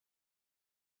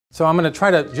So I'm going to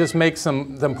try to just make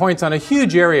some points on a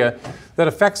huge area that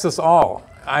affects us all.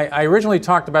 I originally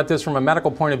talked about this from a medical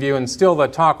point of view, and still the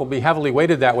talk will be heavily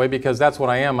weighted that way because that's what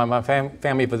I am. I'm a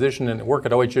family physician and work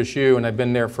at OHSU, and I've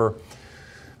been there for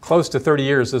close to 30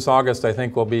 years. This August, I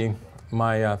think, will be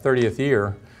my 30th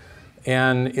year.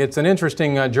 And it's an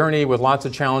interesting journey with lots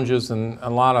of challenges and a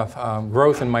lot of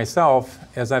growth in myself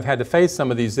as I've had to face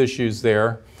some of these issues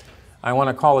there. I want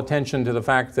to call attention to the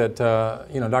fact that,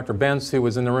 Dr. Bentz, who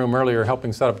was in the room earlier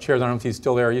helping set up chairs, I don't know if he's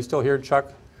still there. Are you still here,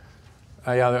 Chuck?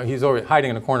 Yeah, he's over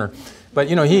hiding in a corner. But,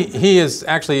 he is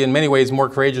actually in many ways more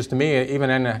courageous to me,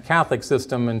 even in a Catholic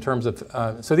system in terms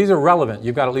of, so these are relevant.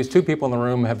 You've got at least two people in the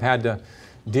room who have had to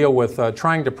deal with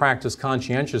trying to practice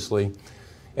conscientiously.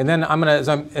 And then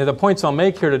the points I'll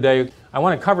make here today, I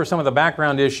want to cover some of the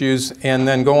background issues and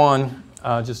then go on,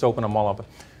 just open them all up.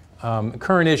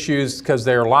 Current issues, because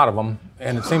there are a lot of them,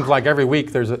 and it seems like every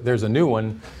week there's a new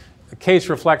one. Case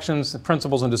reflections,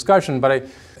 principles, and discussion, but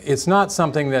it's not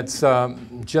something that's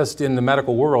just in the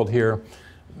medical world here.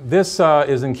 This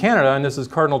is in Canada, and this is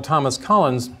Cardinal Thomas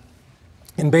Collins.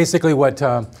 And basically what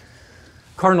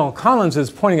Cardinal Collins is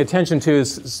pointing attention to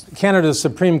is Canada's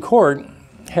Supreme Court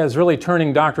has really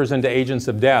turning doctors into agents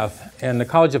of death. And the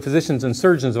College of Physicians and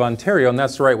Surgeons of Ontario, and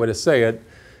that's the right way to say it,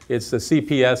 it's the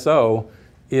CPSO,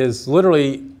 is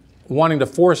literally wanting to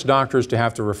force doctors to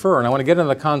have to refer. And I want to get into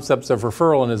the concepts of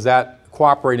referral and is that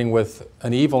cooperating with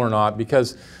an evil or not,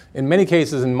 because in many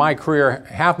cases in my career,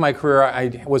 half my career,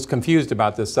 I was confused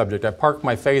about this subject. I parked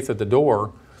my faith at the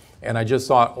door and I just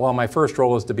thought, well, my first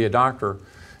role is to be a doctor.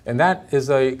 And that is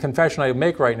a confession I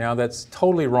make right now that's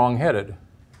totally wrong-headed.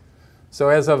 So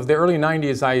as of the early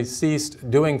 90s, I ceased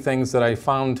doing things that I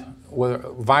found were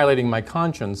violating my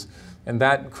conscience, and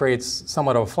that creates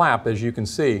somewhat of a flap, as you can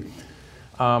see.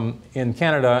 In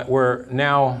Canada, where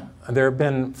now there have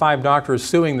been 5 doctors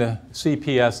suing the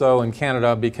CPSO in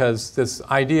Canada because this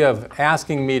idea of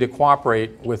asking me to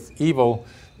cooperate with evil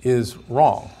is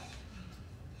wrong.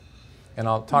 And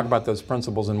I'll talk about those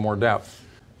principles in more depth.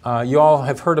 You all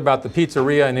have heard about the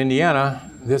pizzeria in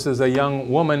Indiana. This is a young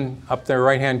woman up there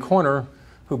right-hand corner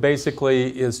who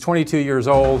basically is 22 years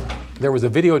old. There was a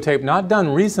videotape not done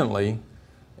recently.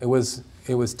 It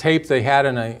was tape they had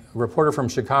in a reporter from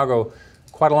Chicago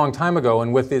quite a long time ago,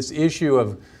 and with this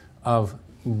issue of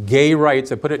gay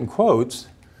rights, I put it in quotes,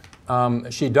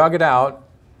 she dug it out,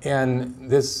 and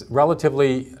this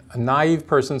relatively naive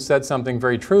person said something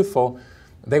very truthful.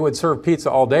 They would serve pizza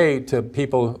all day to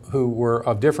people who were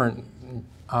of different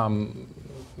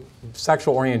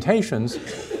sexual orientations,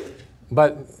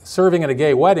 but serving at a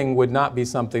gay wedding would not be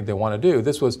something they want to do.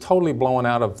 This was totally blown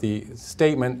out of the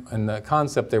statement and the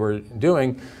concept they were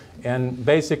doing. And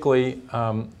basically,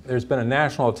 there's been a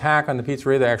national attack on the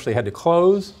pizzeria. They actually had to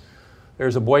close.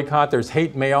 There's a boycott. There's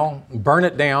hate mail. Burn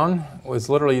it down was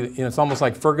literally, it's almost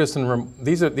like Ferguson.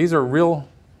 These are real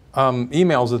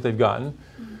emails that they've gotten.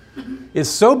 It's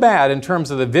so bad in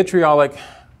terms of the vitriolic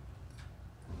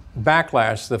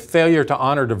backlash, the failure to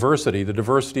honor diversity, the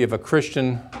diversity of a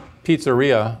Christian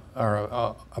pizzeria, or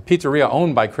a pizzeria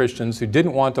owned by Christians who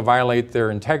didn't want to violate their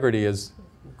integrity as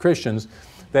Christians,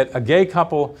 that a gay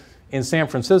couple in San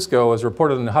Francisco, as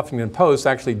reported in the Huffington Post,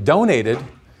 actually donated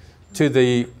to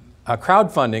the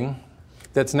crowdfunding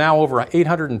that's now over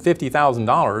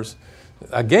 $850,000.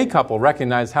 A gay couple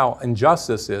recognized how unjust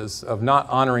this is of not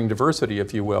honoring diversity,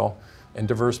 if you will, and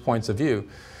diverse points of view.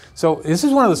 So this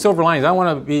is one of the silver linings. I don't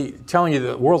want to be telling you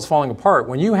the world's falling apart.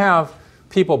 When you have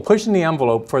people pushing the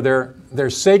envelope for their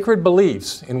sacred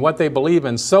beliefs in what they believe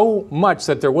in so much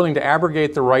that they're willing to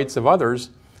abrogate the rights of others,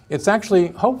 it's actually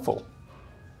hopeful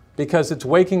because it's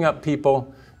waking up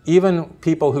people, even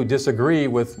people who disagree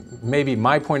with maybe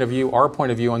my point of view, our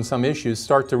point of view on some issues,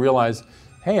 start to realize,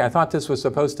 hey, I thought this was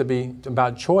supposed to be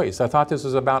about choice. I thought this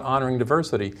was about honoring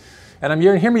diversity. And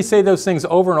you're going to hear me say those things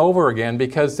over and over again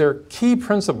because they're key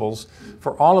principles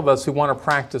for all of us who want to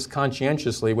practice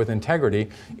conscientiously with integrity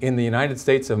in the United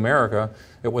States of America.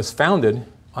 It was founded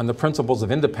on the principles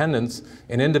of independence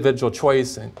and individual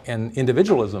choice and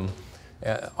individualism.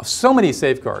 So many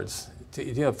safeguards.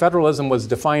 Federalism was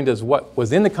defined as what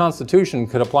was in the Constitution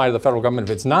could apply to the federal government.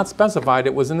 If it's not specified,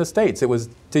 it was in the states. It was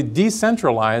to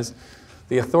decentralize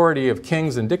the authority of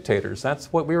kings and dictators.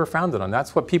 That's what we were founded on.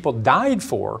 That's what people died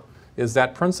for, is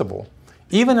that principle.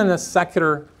 Even in a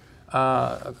secular,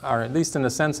 or at least in the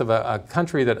sense of a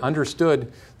country that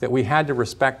understood that we had to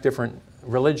respect different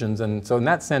religions. And so in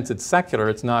that sense, it's secular.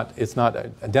 It's not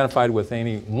identified with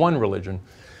any one religion.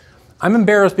 I'm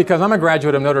embarrassed because I'm a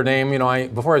graduate of Notre Dame.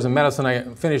 Before I was in medicine, I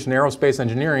finished in aerospace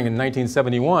engineering in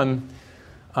 1971.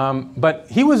 But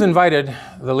he was invited,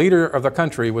 the leader of the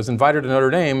country was invited to Notre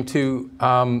Dame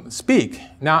to speak.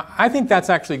 Now, I think that's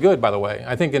actually good, by the way.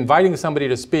 I think inviting somebody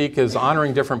to speak is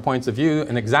honoring different points of view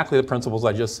and exactly the principles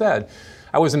I just said.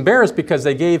 I was embarrassed because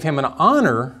they gave him an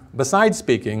honor, besides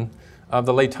speaking, of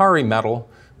the Laetare Medal,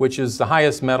 which is the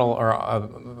highest medal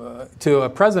to a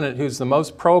president who's the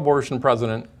most pro-abortion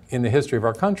president in the history of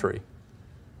our country.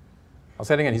 I'll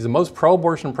say it again, he's the most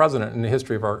pro-abortion president in the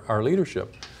history of our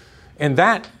leadership. And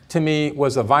that, to me,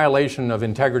 was a violation of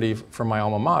integrity from my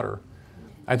alma mater.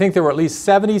 I think there were at least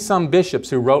 70-some bishops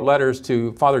who wrote letters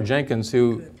to Father Jenkins,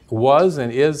 who was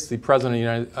and is the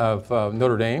president of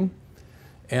Notre Dame.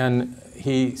 And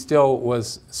he still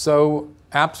was so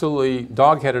absolutely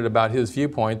dog-headed about his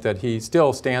viewpoint that he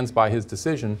still stands by his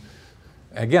decision.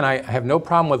 Again, I have no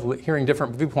problem with hearing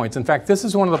different viewpoints. In fact, this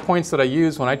is one of the points that I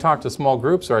use when I talk to small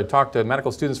groups or I talk to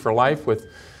Medical Students for Life with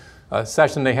a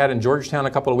session they had in Georgetown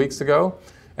a couple of weeks ago.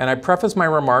 And I preface my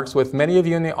remarks with many of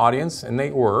you in the audience, and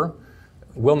they will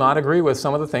not agree with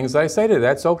some of the things that I say today.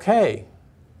 That's okay.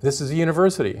 This is a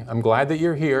university. I'm glad that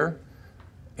you're here.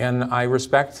 And I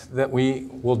respect that we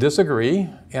will disagree,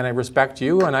 and I respect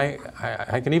you, and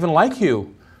I can even like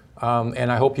you.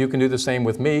 And I hope you can do the same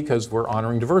with me because we're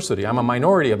honoring diversity. I'm a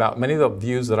minority about many of the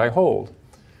views that I hold.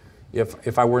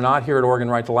 If I were not here at Oregon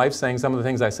Right to Life saying some of the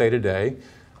things I say today,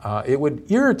 it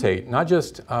would irritate, not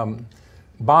just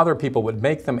bother people, would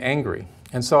make them angry.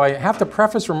 And so I have to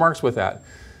preface remarks with that.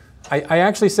 I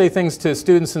actually say things to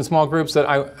students in small groups that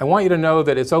I want you to know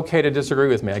that it's okay to disagree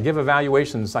with me. I give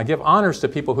evaluations. I give honors to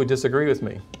people who disagree with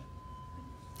me.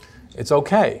 It's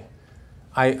okay.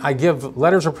 I give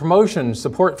letters of promotion,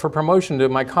 support for promotion to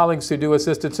my colleagues who do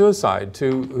assisted suicide,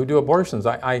 who do abortions.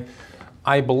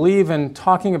 I believe in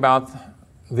talking about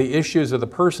the issues of the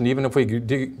person, even if we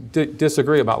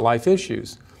disagree about life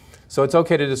issues. So it's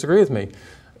okay to disagree with me.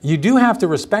 You do have to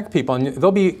respect people, and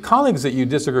there'll be colleagues that you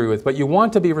disagree with, but you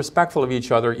want to be respectful of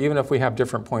each other even if we have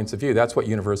different points of view. That's what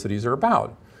universities are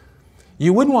about.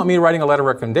 You wouldn't want me writing a letter of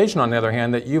recommendation, on the other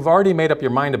hand, that you've already made up your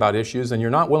mind about issues and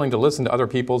you're not willing to listen to other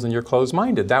people's and you're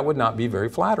closed-minded. That would not be very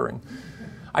flattering.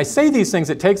 I say these things,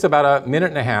 it takes about a minute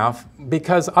and a half,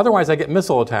 because otherwise I get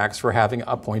missile attacks for having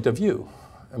a point of view.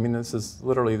 I mean, this is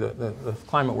literally the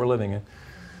climate we're living in.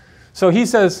 So he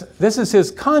says, this is his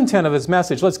content of his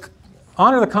message. Let's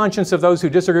honor the conscience of those who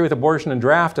disagree with abortion and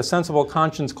draft a sensible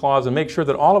conscience clause and make sure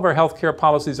that all of our health care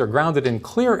policies are grounded in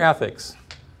clear ethics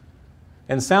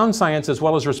and sound science, as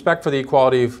well as respect for the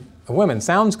equality of women.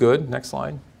 Sounds good. Next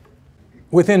slide.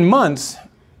 Within months,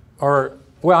 well,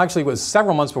 actually it was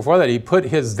several months before that, he put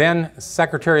his then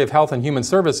Secretary of Health and Human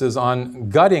Services on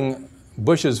gutting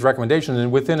Bush's recommendations,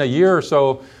 and within a year or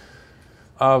so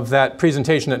of that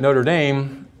presentation at Notre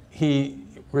Dame, he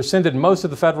rescinded most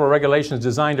of the federal regulations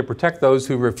designed to protect those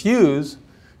who refuse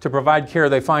to provide care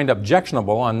they find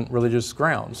objectionable on religious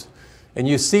grounds. And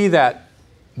you see that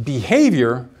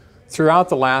behavior throughout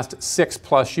the last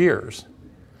 6+ years.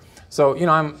 So, you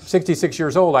know, I'm 66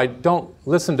 years old. I don't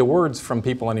listen to words from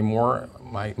people anymore,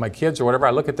 my kids or whatever.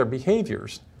 I look at their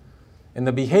behaviors. And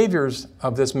the behaviors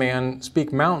of this man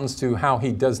speak mountains to how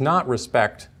he does not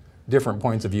respect different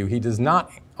points of view. He does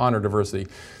not honor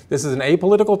diversity. This is an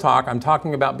apolitical talk. I'm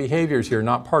talking about behaviors here,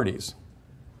 not parties.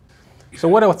 So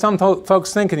what do some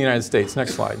folks think in the United States?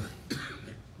 Next slide.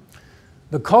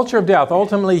 The culture of death,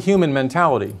 ultimately human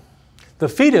mentality. The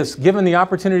fetus, given the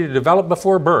opportunity to develop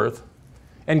before birth,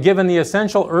 and given the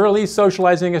essential early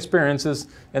socializing experiences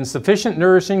and sufficient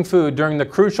nourishing food during the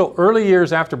crucial early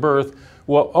years after birth,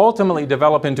 will ultimately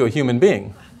develop into a human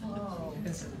being.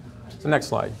 So next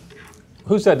slide.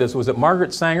 Who said this? Was it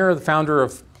Margaret Sanger, the founder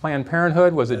of Planned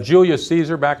Parenthood? Was it Julius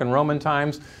Caesar back in Roman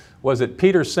times? Was it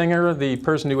Peter Singer, the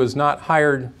person who was not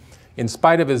hired in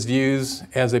spite of his views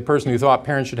as a person who thought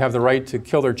parents should have the right to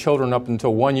kill their children up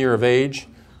until 1 year of age?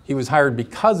 He was hired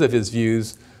because of his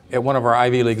views at one of our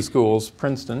Ivy League schools,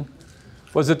 Princeton.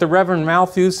 Was it the Reverend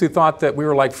Malthus who thought that we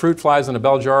were like fruit flies in a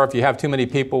bell jar? If you have too many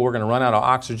people, we're going to run out of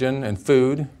oxygen and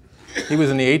food. He was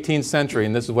in the 18th century,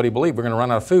 and this is what he believed. We're going to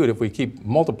run out of food if we keep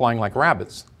multiplying like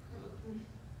rabbits.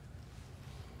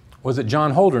 Was it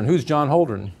John Holdren? Who's John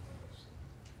Holdren?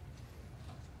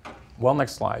 Well,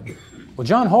 next slide. Well,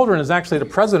 John Holdren is actually the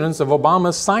president of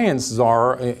Obama's Science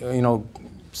Czar,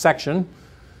 section.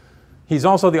 He's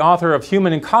also the author of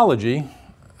Human Ecology,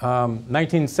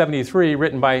 1973,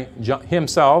 written by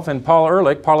himself and Paul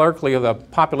Ehrlich of the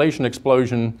population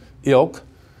explosion ilk.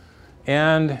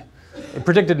 And it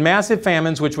predicted massive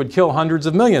famines which would kill hundreds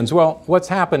of millions. Well, what's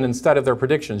happened instead of their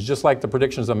predictions? Just like the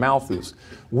predictions of Malthus.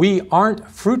 We aren't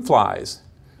fruit flies.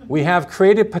 We have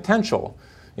creative potential.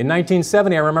 In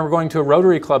 1970, I remember going to a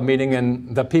Rotary Club meeting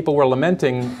and the people were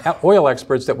lamenting, oil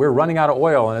experts, that we're running out of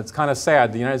oil, and it's kind of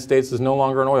sad. The United States is no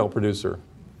longer an oil producer.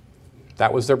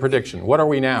 That was their prediction. What are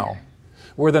we now?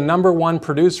 We're the #1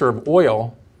 producer of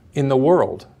oil in the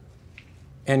world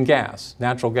and gas,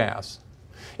 natural gas.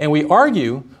 And we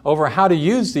argue over how to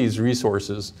use these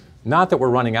resources, not that we're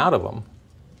running out of them.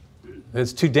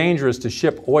 It's too dangerous to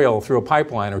ship oil through a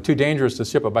pipeline or too dangerous to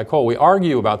ship it by coal. We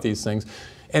argue about these things.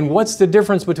 And what's the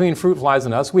difference between fruit flies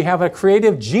and us? We have a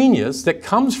creative genius that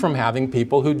comes from having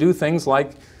people who do things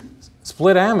like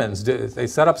split amines. They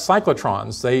set up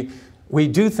cyclotrons. We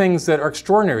do things that are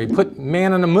extraordinary. Put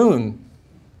man on the moon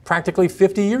practically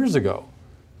 50 years ago.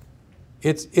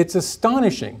 It's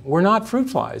astonishing. We're not fruit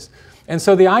flies. And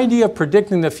so the idea of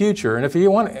predicting the future, and if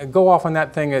you want to go off on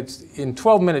that thing, it's in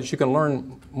 12 minutes you can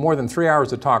learn more than 3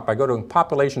 hours of talk by going to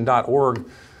population.org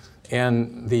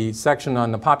and the section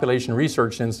on the Population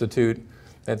Research Institute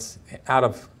that's out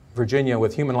of Virginia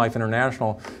with Human Life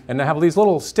International. And they have these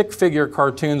little stick figure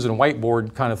cartoons and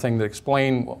whiteboard kind of thing that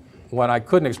explain what I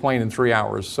couldn't explain in 3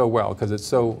 hours so well, because it's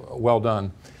so well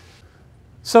done.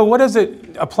 So what does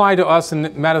it apply to us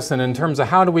in medicine in terms of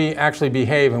how do we actually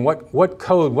behave, and what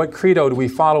code, what credo do we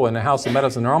follow in the House of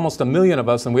Medicine? There are almost 1 million of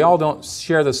us, and we all don't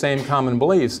share the same common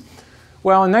beliefs.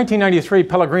 Well, in 1993,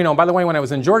 Pellegrino, by the way, when I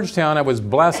was in Georgetown, I was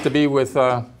blessed to be with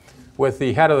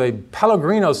the head of the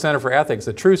Pellegrino Center for Ethics,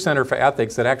 a true center for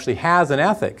ethics that actually has an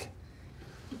ethic.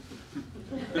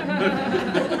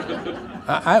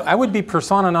 I would be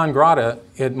persona non grata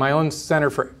at my own center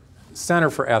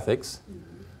for ethics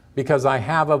because I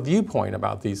have a viewpoint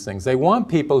about these things. They want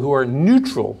people who are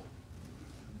neutral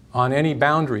on any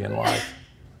boundary in life,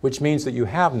 which means that you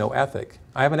have no ethic.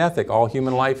 I have an ethic. All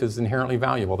human life is inherently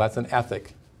valuable. That's an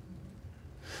ethic.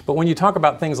 But when you talk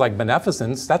about things like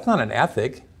beneficence, that's not an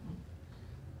ethic.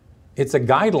 It's a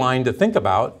guideline to think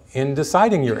about in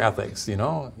deciding your ethics. You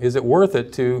know, is it worth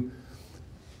it to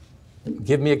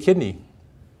give me a kidney?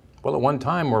 Well, at one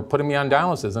time, or putting me on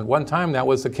dialysis. At one time, that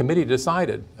was the committee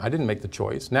decided. I didn't make the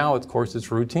choice. Now, of course,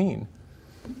 it's routine.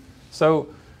 So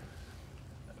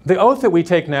the oath that we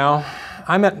take now,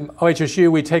 I'm at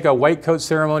OHSU, we take a white coat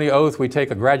ceremony oath, we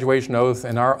take a graduation oath,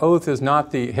 and our oath is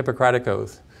not the Hippocratic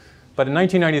oath. But in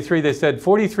 1993, they said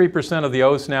 43% of the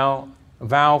oaths now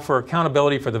vow for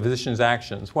accountability for the physician's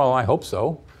actions. Well, I hope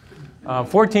so.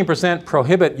 14%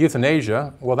 prohibit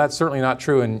euthanasia. Well, that's certainly not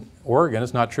true in Oregon.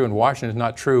 It's not true in Washington. It's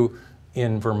not true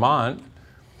in Vermont.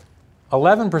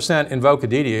 11% invoke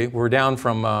Aditi. We're down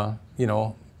from,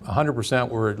 100%.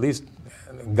 We're at least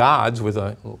gods with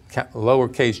a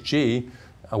lowercase g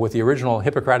with the original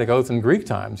Hippocratic Oath in Greek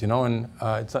times, and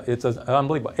it's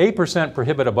unbelievable. 8%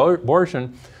 prohibit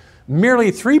abortion.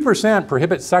 Merely 3%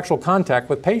 prohibit sexual contact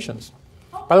with patients.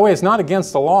 By the way, it's not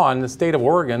against the law in the state of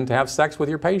Oregon to have sex with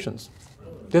your patients.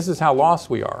 This is how lost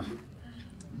we are.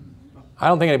 I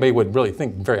don't think anybody would really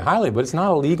think very highly, but it's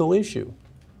not a legal issue.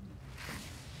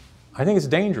 I think it's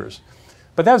dangerous.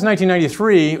 But that was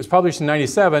 1993. It was published in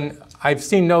 97. I've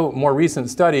seen no more recent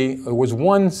study. It was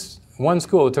one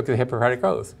school that took the Hippocratic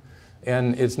Oath,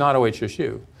 and it's not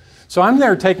OHSU. So I'm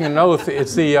there taking an oath.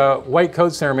 It's the white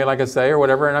coat ceremony, like I say, or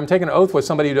whatever, and I'm taking an oath with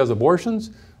somebody who does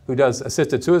abortions, who does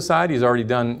assisted suicide. He's already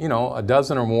done, a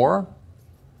dozen or more.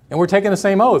 And we're taking the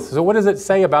same oath. So what does it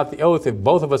say about the oath if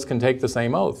both of us can take the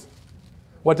same oath?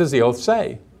 What does the oath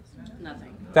say?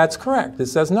 Nothing. That's correct. It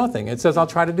says nothing. It says, I'll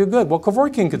try to do good. Well,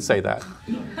 Kevorkian could say that.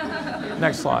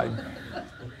 Next slide.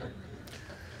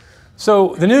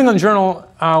 So the New England Journal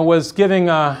was giving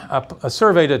a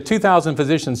survey to 2,000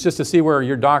 physicians just to see where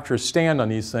your doctors stand on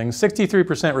these things.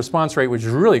 63% response rate, which is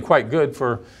really quite good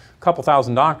for a couple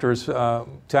thousand doctors to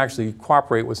actually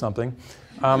cooperate with something.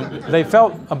 They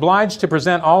felt obliged to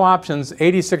present all options.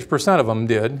 86% of them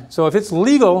did. So if it's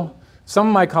legal, some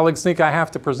of my colleagues think I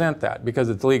have to present that because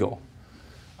it's legal.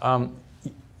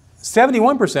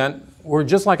 71% were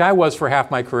just like I was for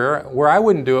half my career, where I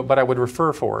wouldn't do it, but I would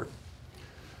refer for it.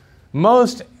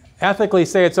 Most ethically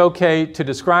say it's okay to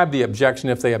describe the objection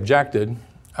if they objected.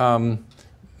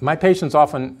 My patients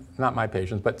often, not my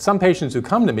patients, but some patients who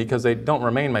come to me, because they don't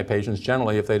remain my patients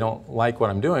generally if they don't like what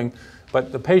I'm doing,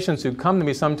 but the patients who come to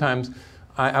me sometimes,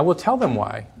 I will tell them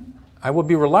why. I will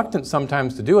be reluctant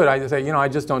sometimes to do it. I say, I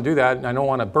just don't do that, and I don't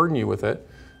want to burden you with it.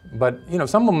 But,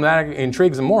 some of them, that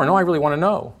intrigues them more. No, I really want to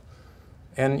know.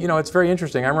 And, it's very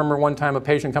interesting. I remember one time a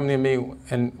patient coming to me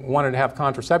and wanted to have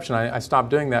contraception. I stopped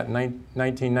doing that in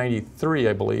 1993,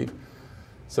 I believe,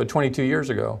 so 22 years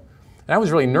ago. And I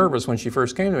was really nervous when she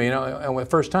first came to me. And the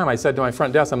first time I said to my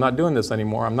front desk, I'm not doing this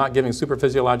anymore. I'm not giving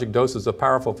superphysiologic doses of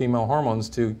powerful female hormones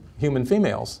to human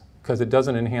females because it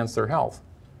doesn't enhance their health.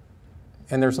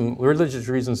 And there's some religious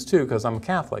reasons too, because I'm a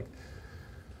Catholic.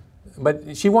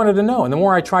 But she wanted to know, and the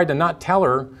more I tried to not tell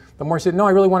her, the more she said, no,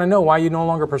 I really want to know why you no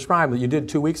longer prescribe that you did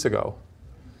 2 weeks ago.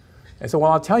 I said,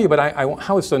 well, I'll tell you, but I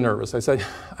was so nervous. I said,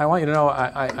 I want you to know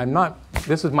I'm not,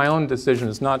 this is my own decision.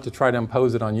 It's not to try to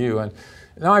impose it on you. And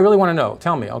no, I really want to know.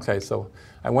 Tell me. Okay, so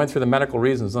I went through the medical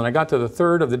reasons, and I got to the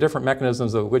third of the different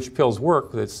mechanisms of which pills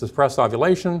work. It's suppress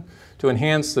ovulation, to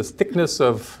enhance the thickness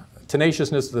of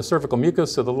tenaciousness of the cervical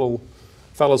mucus so the little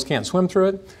fellows can't swim through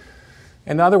it.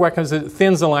 And the other one is it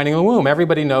thins the lining of the womb.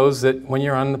 Everybody knows that when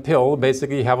you're on the pill,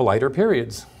 basically you have lighter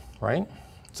periods, right?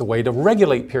 It's a way to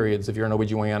regulate periods if you're an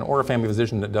OBGYN or a family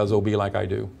physician that does OB like I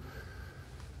do.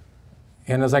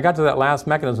 And as I got to that last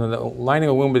mechanism, the lining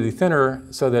of the womb would be thinner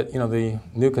so that, the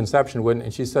new conception wouldn't.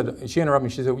 And she interrupted me,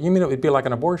 she said, well, you mean it would be like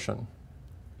an abortion?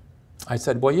 I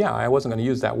said, well, yeah, I wasn't going to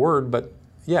use that word, but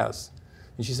yes.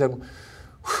 And she said,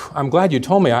 I'm glad you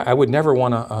told me. I would never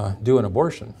want to do an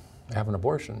abortion, have an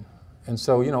abortion. And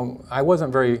so, I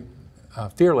wasn't very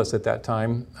fearless at that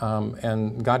time,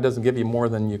 and God doesn't give you more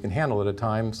than you can handle at a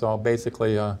time. So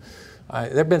basically, there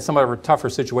have been some other tougher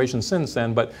situations since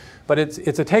then, but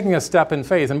it's taking a step in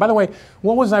faith. And by the way,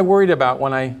 what was I worried about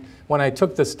when I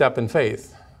took this step in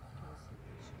faith?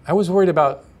 I was worried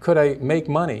about, could I make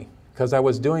money? Because I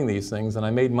was doing these things and I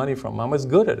made money from them. I was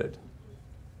good at it.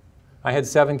 I had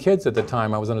 7 kids at the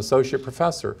time. I was an associate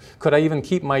professor. Could I even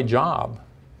keep my job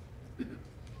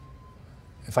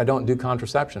if I don't do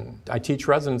contraception? I teach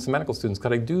residents and medical students.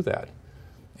 Could I do that?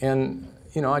 And,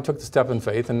 I took the step in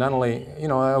faith, and not only,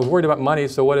 I was worried about money,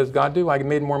 so what does God do? I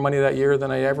made more money that year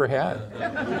than I ever had.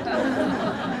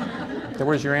 So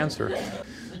where's your answer?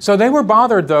 So they were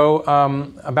bothered, though,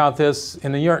 about this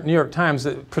in the New York Times.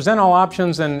 Present all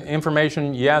options and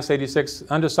information, yes, 86,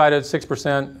 undecided,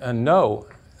 6%, and no.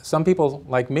 Some people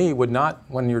like me would not,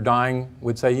 when you're dying,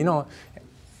 would say,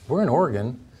 we're in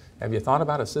Oregon. Have you thought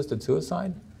about assisted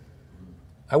suicide?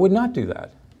 I would not do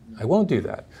that. I won't do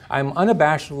that. I'm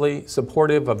unabashedly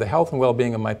supportive of the health and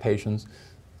well-being of my patients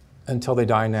until they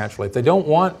die naturally. If they don't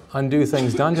want undue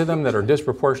things done to them that are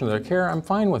disproportionate to their care, I'm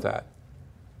fine with that.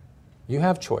 You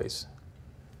have choice.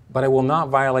 But I will not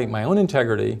violate my own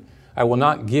integrity. I will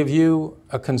not give you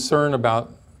a concern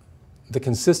about the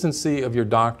consistency of your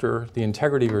doctor, the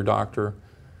integrity of your doctor,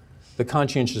 the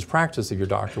conscientious practice of your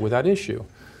doctor without issue.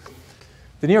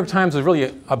 The New York Times was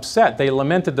really upset. They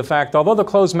lamented the fact, although the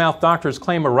closed-mouth doctors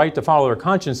claim a right to follow their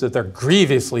conscience, that they're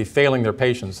grievously failing their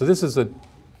patients. So this is the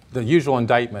usual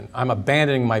indictment. I'm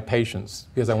abandoning my patients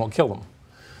because I won't kill them.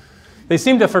 They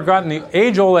seem to have forgotten the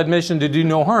age-old admission to do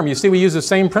no harm. You see, we use the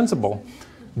same principle.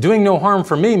 Doing no harm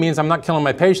for me means I'm not killing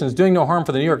my patients. Doing no harm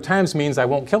for the New York Times means I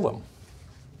won't kill them.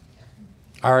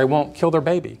 Or I won't kill their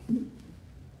baby.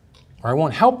 Or I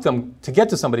won't help them to get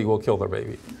to somebody who will kill their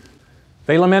baby.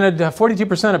 They lamented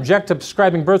 42% object to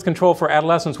prescribing birth control for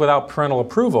adolescents without parental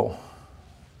approval.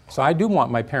 So I do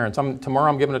want my parents. Tomorrow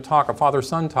I'm giving a talk, a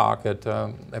father-son talk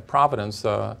at Providence,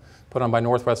 put on by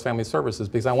Northwest Family Services,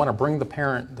 because I want to bring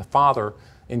the father,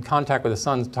 in contact with the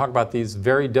son to talk about these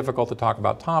very difficult to talk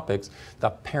about topics, the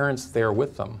parents there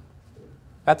with them.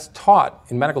 That's taught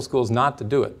in medical schools not to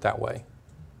do it that way,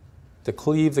 to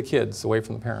cleave the kids away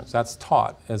from the parents. That's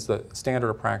taught as the standard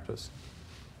of practice.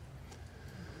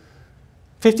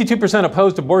 52%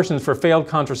 opposed abortions for failed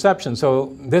contraception.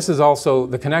 So this is also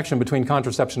the connection between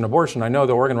contraception and abortion. I know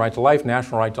the Oregon Right to Life,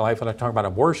 National Right to Life, when I talk about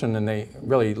abortion, and they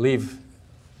really leave,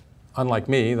 unlike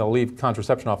me, they'll leave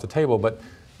contraception off the table, but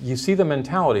you see the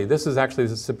mentality. This is actually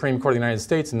the Supreme Court of the United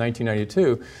States in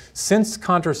 1992. Since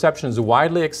contraception is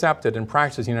widely accepted in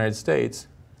practice in the United States,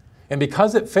 and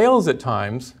because it fails at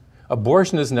times,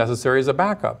 abortion is necessary as a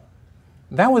backup.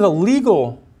 That was a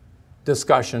legal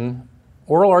discussion,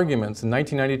 oral arguments in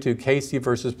 1992, Casey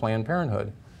versus Planned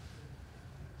Parenthood.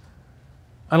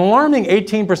 An alarming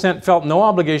 18% felt no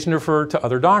obligation to refer to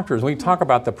other doctors. We talk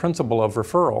about the principle of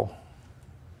referral.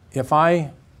 If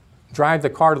I drive the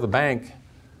car to the bank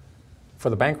for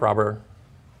the bank robber,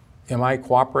 am I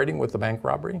cooperating with the bank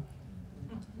robbery?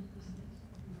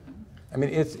 I mean,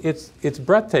 it's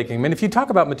breathtaking. I mean, if you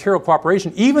talk about material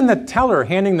cooperation, even the teller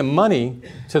handing the money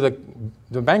to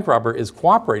the bank robber is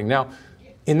cooperating. Now,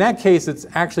 in that case, it's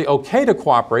actually okay to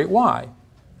cooperate. Why?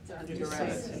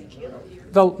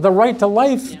 The right to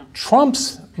life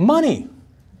trumps money,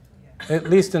 at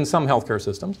least in some healthcare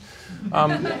systems.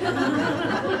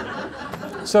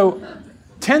 So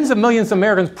tens of millions of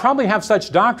Americans probably have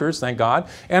such doctors, thank God,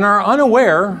 and are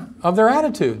unaware of their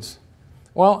attitudes.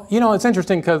 Well, you know, it's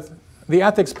interesting because the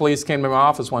ethics police came to my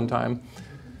office one time.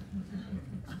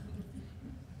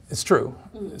 It's true.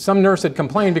 some nurse had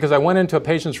complained because I went into a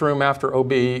patient's room after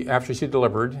OB, after she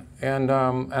delivered, and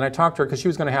I talked to her because she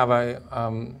was going to have a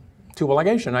tubal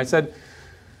ligation. I said,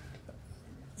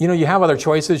 you know, you have other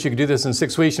choices. You could do this in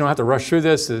 6 weeks. You don't have to rush through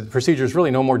this. The procedure is really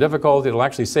no more difficult. It'll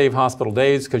actually save hospital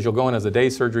days because you'll go in as a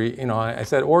day surgery. You know, I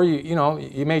said, or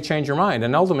you may change your mind.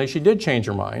 And ultimately, she did change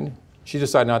her mind. She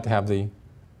decided not to have the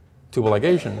tubal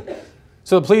ligation.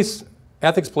 So the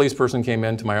ethics police person came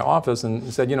into my office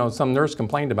and said, you know, some nurse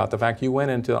complained about the fact you went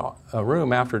into a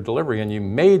room after delivery and you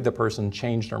made the person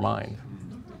change their mind.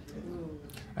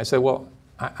 I said, well,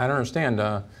 I don't understand.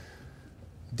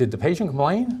 Did the patient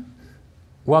complain?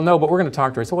 Well, no, but we're going to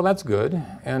talk to her. I said, well, that's good.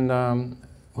 And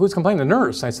who's complaining? The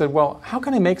nurse. I said, well, how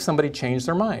can I make somebody change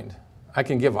their mind? I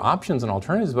can give options and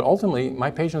alternatives, but ultimately, my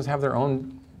patients have their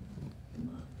own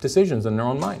decisions in their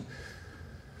own mind.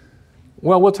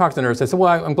 Well, we'll talk to the nurse. I said,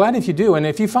 well, I'm glad if you do. And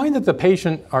if you find that the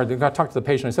patient, or I talked to the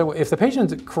patient, I said, well, if the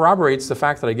patient corroborates the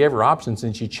fact that I gave her options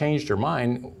and she changed her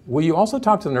mind, will you also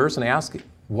talk to the nurse and ask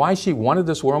why she wanted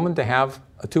this woman to have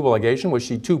a tubal ligation? Was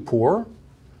she too poor?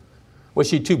 Was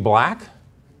she too black?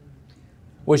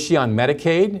 Was she on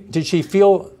Medicaid? Did she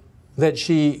feel that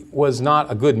she was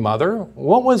not a good mother?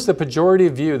 What was the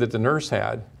pejorative view that the nurse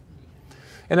had?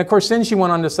 And of course, then she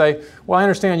went on to say, well, I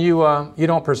understand you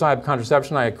don't prescribe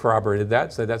contraception. I corroborated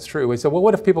that, so that's true. We said, well,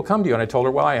 what if people come to you? And I told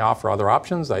her, well, I offer other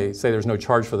options. I say there's no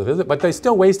charge for the visit, but they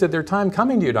still wasted their time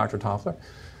coming to you, Dr. Toffler.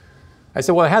 I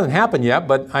said, well, it hasn't happened yet,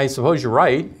 but I suppose you're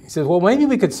right. He says, well, maybe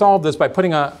we could solve this by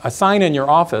putting a sign in your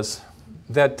office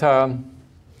that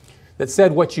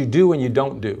said what you do and you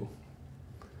don't do.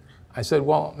 I said,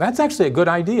 well, that's actually a good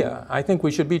idea. I think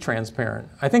we should be transparent.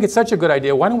 I think it's such a good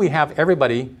idea. Why don't we have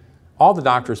everybody, all the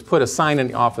doctors, put a sign in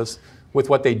the office with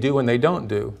what they do and they don't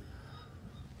do?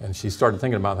 And she started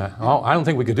thinking about that. Oh, I don't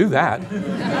think we could do that.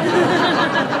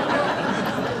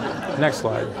 Next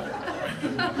slide.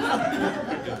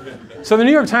 So the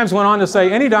New York Times went on to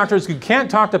say, any doctors who can't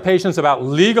talk to patients about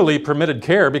legally permitted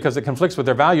care because it conflicts with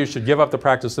their values should give up the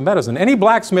practice of medicine. Any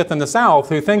blacksmith in the South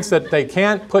who thinks that they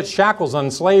can't put shackles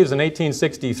on slaves in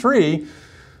 1863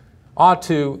 ought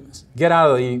to get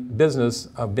out of the business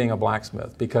of being a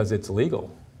blacksmith because it's legal.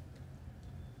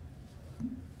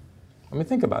 I mean,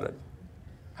 think about it.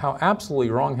 How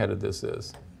absolutely wrong-headed this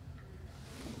is.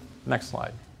 Next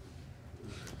slide.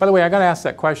 By the way, I got asked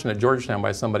that question at Georgetown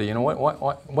by somebody. You know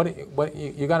what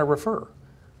you got to refer.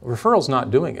 Referral's not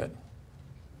doing it.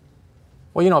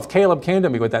 Well, you know, if Caleb came to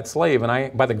me with that slave and I,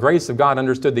 by the grace of God,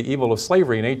 understood the evil of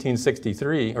slavery in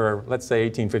 1863, or let's say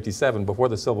 1857, before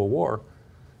the Civil War,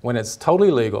 when it's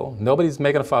totally legal, nobody's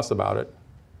making a fuss about it.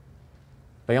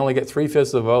 They only get 3/5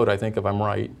 of the vote, I think, if I'm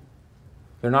right.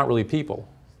 They're not really people.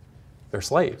 They're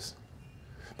slaves.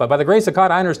 But by the grace of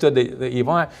God, I understood the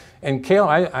evil. And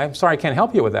Caleb, I'm sorry, I can't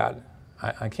help you with that.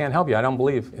 I can't help you. I don't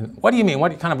believe. What do you mean?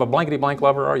 What kind of a blankety-blank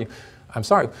lover are you? I'm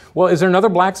sorry. Well, is there another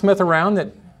blacksmith around that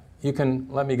you can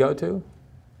let me go to?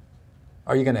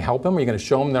 Are you going to help him? Are you going to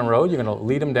show him the road? You're going to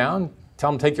lead him down?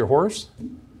 Tell him to take your horse?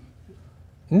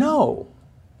 No,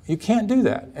 you can't do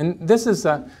that. And this is,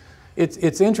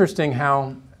 it's interesting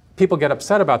how people get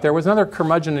upset about. There was another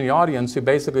curmudgeon in the audience who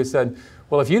basically said,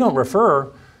 well, if you don't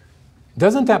refer,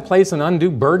 doesn't that place an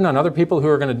undue burden on other people who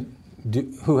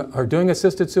are doing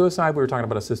assisted suicide? We were talking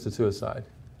about assisted suicide.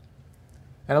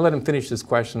 And I let him finish this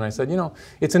question. I said, you know,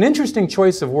 it's an interesting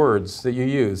choice of words that you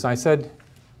use. I said,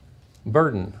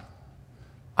 burden.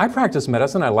 I practice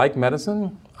medicine. I like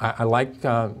medicine. I like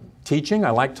teaching.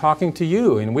 I like talking to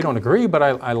you. And we don't agree, but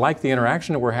I like the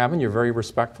interaction that we're having. You're very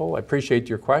respectful. I appreciate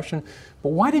your question.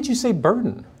 But why did you say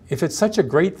burden? If it's such a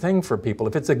great thing for people,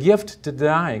 if it's a gift to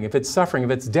dying, if it's suffering, if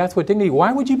it's death with dignity,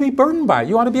 why would you be burdened by it?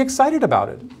 You ought to be excited about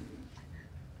it.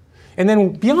 And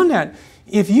then beyond that,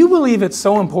 if you believe it's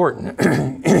so important,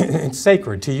 it's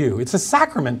sacred to you, it's a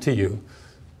sacrament to you,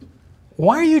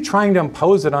 why are you trying to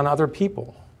impose it on other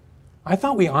people? I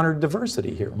thought we honored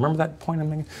diversity here. Remember that point I'm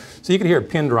making? So you could hear a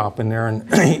pin drop in there, and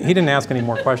he didn't ask any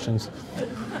more questions.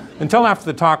 Until after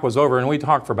the talk was over, and we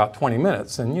talked for about 20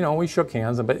 minutes, and you know, we shook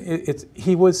hands, but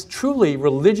he was truly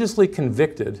religiously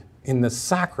convicted in the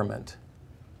sacrament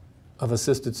of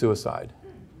assisted suicide.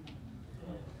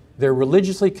 They're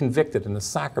religiously convicted in the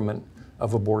sacrament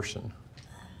of abortion.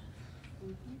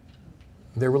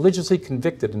 They're religiously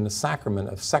convicted in the sacrament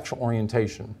of sexual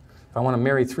orientation. If I want to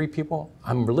marry 3 people,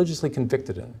 I'm religiously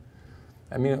convicted in it.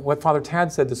 I mean, what Father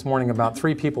Tad said this morning about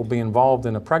 3 people being involved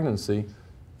in a pregnancy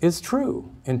is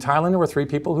true. In Thailand, there were 3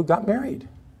 people who got married.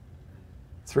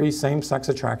 3 same-sex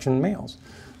attraction males.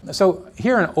 So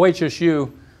here in OHSU,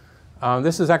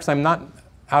 this is actually, I'm not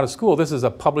out of school, this is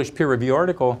a published peer review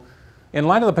article. In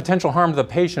light of the potential harm to the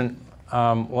patient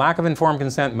lack of informed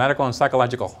consent, medical and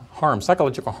psychological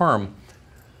harm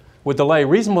would delay.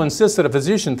 Reasonable insists that a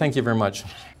physician, thank you very much,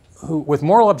 who, with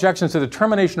moral objections to the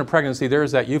termination of pregnancy,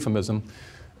 there's that euphemism.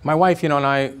 My wife, and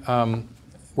I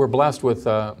were blessed with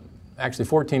actually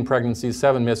 14 pregnancies,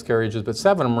 7 miscarriages, but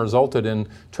 7 of them resulted in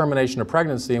termination of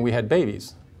pregnancy, and we had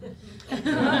babies.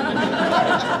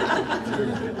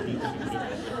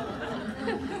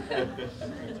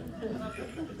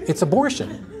 It's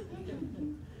abortion.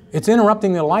 It's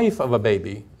interrupting the life of a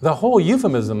baby. The whole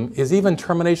euphemism is even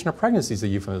termination of pregnancy is a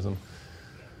euphemism.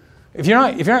 If you're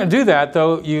not going to do that,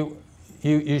 though,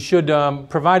 you should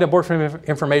provide abortion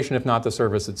information, if not the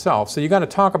service itself. So you got to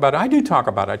talk about it. I do talk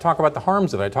about it. I talk about the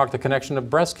harms of it. I talk the connection of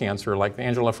breast cancer, like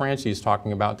Angela Franchi is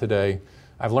talking about today.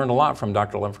 I've learned a lot from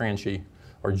Dr. LaFranchi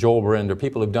or Joel Brind or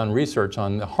people who've done research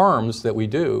on the harms that we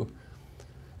do.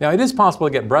 Now, it is possible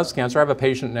to get breast cancer. I have a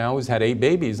patient now who's had 8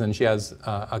 babies and she has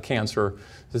a cancer.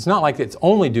 It's not like it's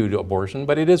only due to abortion,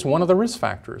 but it is one of the risk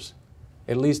factors.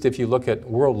 At least if you look at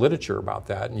world literature about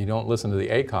that and you don't listen to the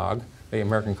ACOG, the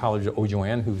American College of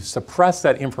OBGYN, who suppress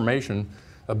that information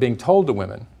of being told to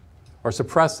women, or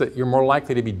suppress that you're more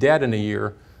likely to be dead in a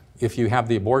year if you have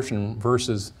the abortion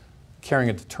versus carrying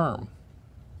it to term,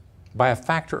 by a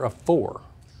factor of 4.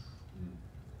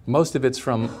 Most of it's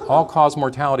from all-cause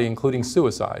mortality, including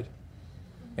suicide.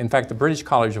 In fact, the British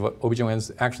College of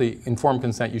OBGYNs actually informed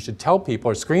consent. You should tell people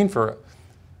or screen for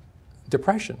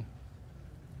depression.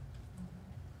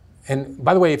 And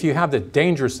by the way, if you have the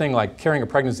dangerous thing like carrying a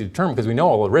pregnancy to term, because we know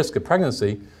all the risk of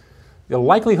pregnancy, the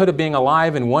likelihood of being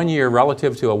alive in 1 year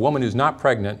relative to a woman who's not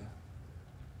pregnant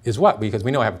is what? Because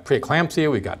we know we have preeclampsia,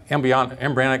 we've got amniotic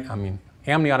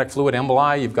fluid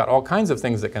emboli, you've got all kinds of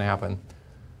things that can happen.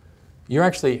 You're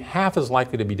actually half as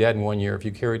likely to be dead in 1 year if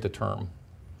you carry it to term,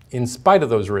 in spite of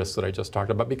those risks that I just talked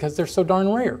about, because they're so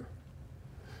darn rare.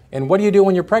 And what do you do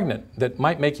when you're pregnant that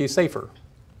might make you safer?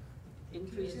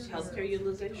 Increases healthcare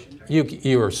utilization.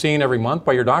 You are seen every month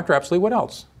by your doctor. Absolutely. What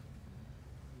else?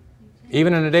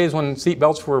 Even in the days when seat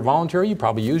belts were voluntary, you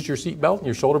probably used your seat belt and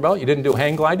your shoulder belt. You didn't do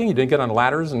hang gliding. You didn't get on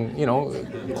ladders and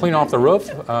clean off the roof,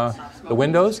 the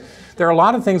windows. There are a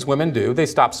lot of things women do. They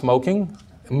stop smoking.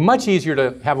 Much easier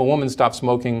to have a woman stop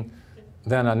smoking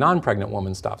than a non-pregnant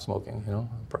woman stop smoking.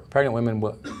 Pregnant women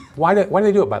will. Why do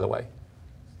they do it, by the way?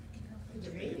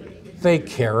 They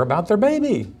care about their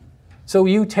baby. So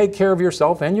you take care of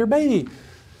yourself and your baby.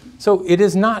 So it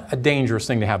is not a dangerous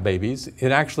thing to have babies.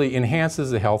 It actually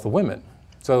enhances the health of women.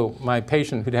 So my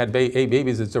patient who'd had 8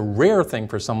 babies, it's a rare thing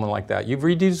for someone like that. You've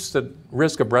reduced the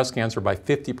risk of breast cancer by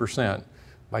 50%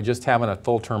 by just having a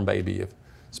full-term baby.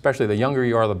 Especially the younger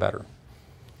you are, the better.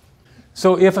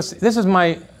 So this is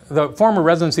the former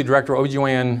residency director of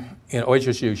OBGYN in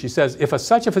OHSU. She says, if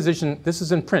such a physician, this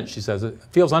is in print, she says,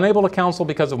 feels unable to counsel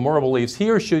because of moral beliefs, he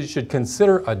or she should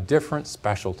consider a different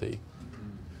specialty.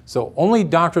 So only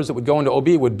doctors that would go into OB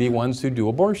would be ones who do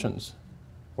abortions,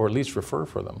 or at least refer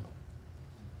for them.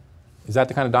 Is that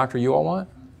the kind of doctor you all want?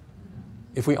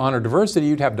 If we honor diversity,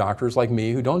 you'd have doctors like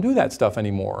me who don't do that stuff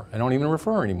anymore and don't even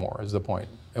refer anymore, is the point.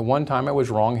 At one time I was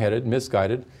wrong-headed,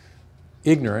 misguided,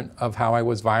 ignorant of how I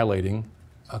was violating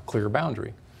a clear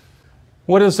boundary.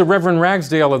 What is the Reverend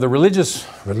Ragsdale of the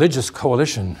Religious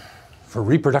Coalition for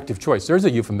Reproductive Choice? There's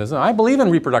a euphemism. I believe in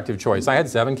reproductive choice. I had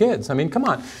 7 kids. I mean, come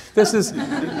on. This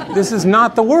is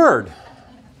not the word.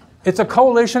 It's a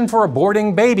coalition for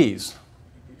aborting babies.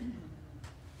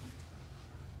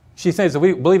 She says that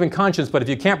we believe in conscience, but if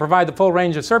you can't provide the full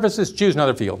range of services, choose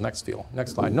another field. Next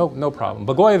slide. No problem.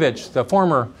 Blagojevich, the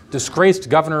former disgraced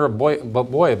governor of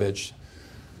Blagojevich,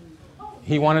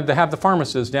 he wanted to have the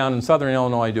pharmacists down in southern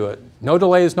Illinois do it. No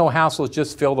delays, no hassles,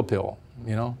 just fill the pill,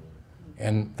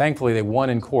 And thankfully they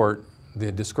won in court.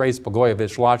 The disgraced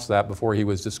Blagojevich lost that before he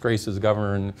was disgraced as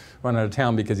governor and run out of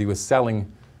town because he was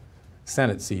selling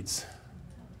Senate seats.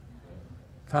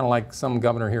 Kind of like some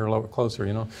governor here a little closer,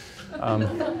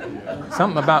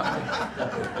 Something about...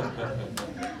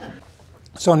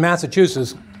 So in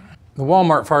Massachusetts, the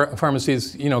Walmart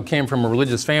pharmacies, came from a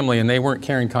religious family and they weren't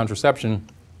carrying contraception.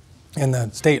 And the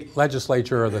state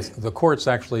legislature or the courts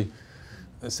actually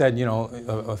said,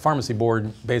 a pharmacy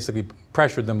board basically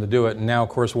pressured them to do it. And now, of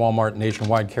course, Walmart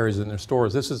nationwide carries it in their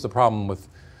stores. This is the problem with,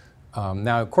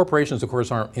 now corporations, of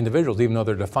course, aren't individuals, even though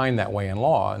they're defined that way in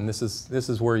law. And this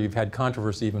is where you've had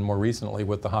controversy even more recently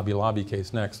with the Hobby Lobby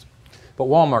case next. But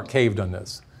Walmart caved on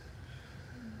this.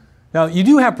 Now, you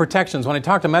do have protections. When I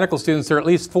talk to medical students, there are at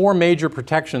least 4 major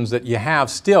protections that you have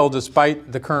still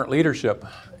despite the current leadership.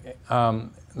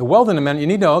 The Weldon Amendment, you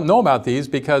need to know about these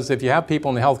because if you have people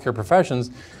in the healthcare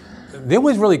professions, they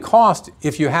would really cost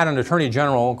if you had an attorney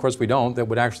general, of course we don't, that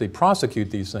would actually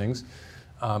prosecute these things.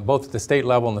 both at the state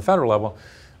level and the federal level.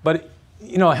 But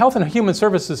you know, health and human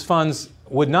services funds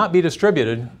would not be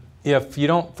distributed if you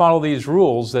don't follow these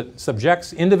rules that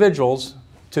subjects individuals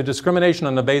to discrimination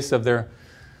on the basis of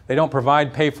they don't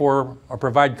provide, pay for, or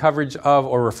provide coverage of,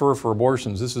 or refer for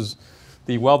abortions. This is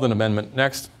the Weldon Amendment.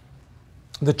 Next.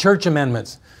 The church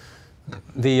amendments.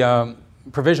 The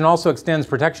provision also extends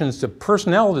protections to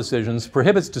personnel decisions,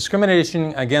 prohibits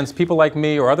discrimination against people like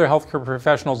me or other healthcare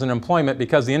professionals in employment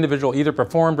because the individual either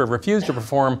performed or refused to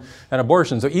perform an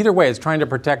abortion. So either way, it's trying to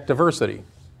protect diversity,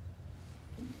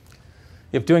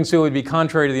 if doing so would be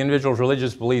contrary to the individual's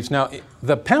religious beliefs. Now,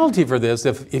 the penalty for this,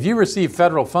 if you receive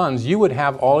federal funds, you would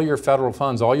have all your federal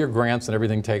funds, all your grants and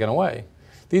everything taken away.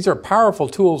 These are powerful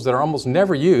tools that are almost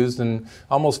never used and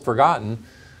almost forgotten.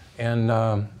 And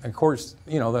of course,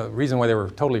 you know, the reason why they were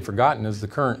totally forgotten is the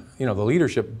current, you know, the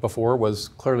leadership before was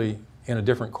clearly in a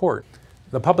different court.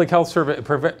 The Public Health Service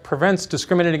prevents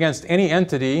discriminating against any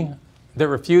entity that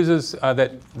refuses,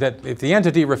 that if the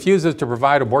entity refuses to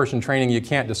provide abortion training, you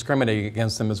can't discriminate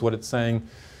against them, is what it's saying.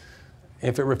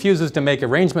 If it refuses to make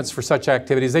arrangements for such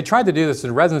activities, they tried to do this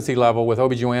at residency level with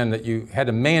OB/GYN, that you had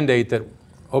to mandate that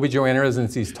OB/GYN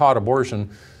residencies taught abortion,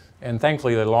 and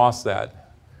thankfully they lost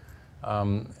that.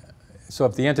 So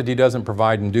if the entity doesn't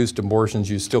provide induced abortions,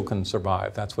 you still can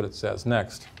survive. That's what it says.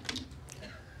 Next.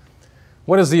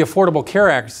 What does the Affordable Care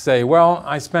Act say? Well,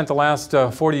 I spent the last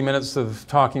 40 minutes of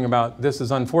talking about this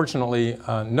is unfortunately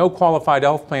no qualified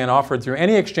health plan offered through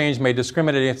any exchange may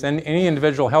discriminate against any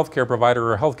individual health care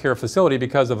provider or health care facility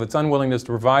because of its unwillingness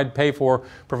to provide, pay for,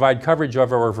 provide coverage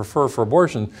of, or refer for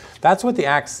abortion. That's what the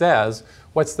Act says.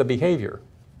 What's the behavior?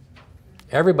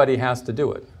 Everybody has to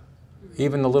do it,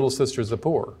 even the Little Sisters of the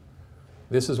Poor.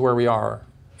 This is where we are.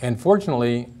 And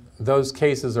fortunately, those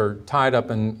cases are tied up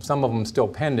and some of them still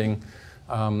pending.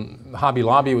 Hobby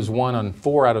Lobby was one on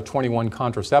 4 out of 21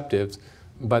 contraceptives,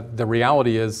 but the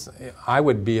reality is I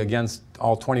would be against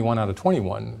all 21 out of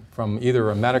 21 from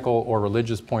either a medical or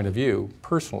religious point of view,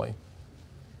 personally.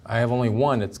 I have only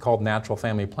one, it's called natural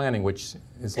family planning, which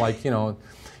is like, you know,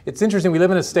 it's interesting, we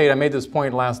live in a state, I made this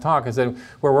point last talk, I said,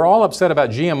 where we're all upset about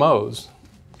GMOs,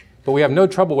 but we have no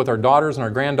trouble with our daughters and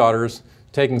our granddaughters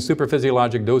taking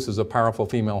superphysiologic doses of powerful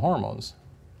female hormones.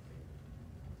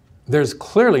 There's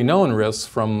clearly known risks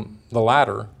from the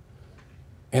latter,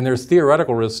 and there's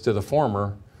theoretical risks to the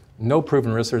former. No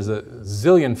proven risks. There's a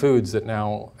zillion foods that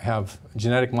now have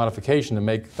genetic modification to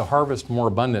make the harvest more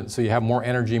abundant, so you have more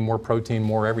energy, more protein,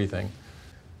 more everything.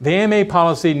 The AMA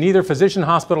policy, neither physician,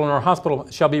 hospital, nor hospital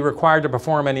shall be required to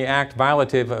perform any act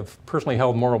violative of personally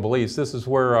held moral beliefs. This is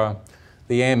where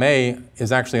the AMA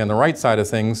is actually on the right side of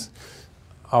things,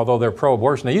 although they're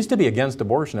pro-abortion. They used to be against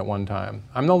abortion at one time.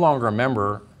 I'm no longer a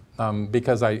member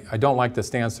because I don't like the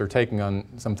stance they're taking on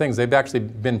some things. They've actually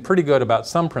been pretty good about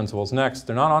some principles. Next,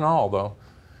 they're not on all, though.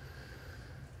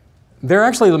 They're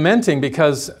actually lamenting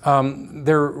because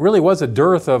there really was a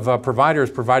dearth of providers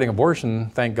providing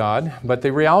abortion, thank God. But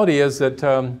the reality is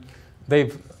that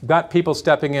they've got people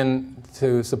stepping in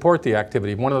to support the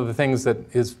activity. One of the things that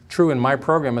is true in my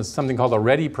program is something called a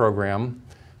READY program.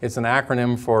 It's an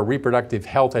acronym for Reproductive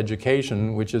Health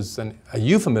Education, which is a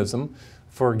euphemism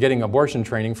for getting abortion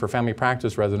training for family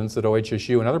practice residents at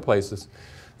OHSU and other places.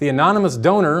 The anonymous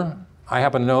donor, I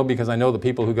happen to know because I know the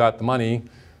people who got the money,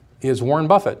 is Warren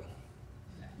Buffett,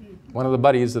 one of the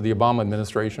buddies of the Obama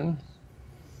administration,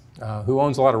 who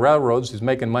owns a lot of railroads, who's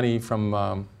making money from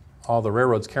all the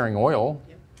railroads carrying oil.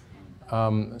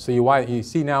 So you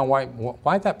see now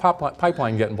why that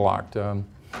pipeline getting blocked?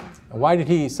 Why did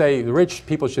he say the rich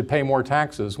people should pay more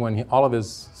taxes when all of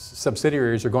his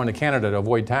subsidiaries are going to Canada to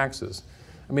avoid taxes?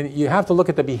 I mean, you have to look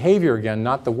at the behavior again,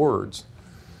 not the words.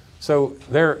 So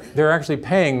they're actually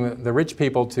paying the rich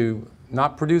people to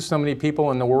not produce so many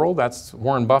people in the world. That's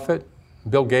Warren Buffett,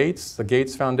 Bill Gates, the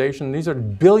Gates Foundation. These are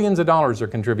billions of dollars they're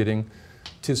contributing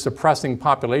to suppressing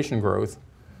population growth.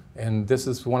 And this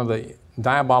is one of the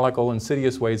diabolical,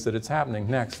 insidious ways that it's happening.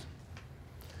 Next.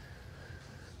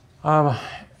 The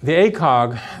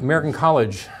ACOG, American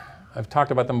College, I've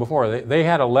talked about them before. They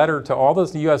had a letter to all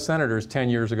those U.S. senators 10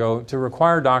 years ago to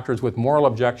require doctors with moral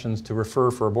objections to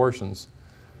refer for abortions.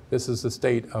 This is the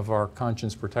state of our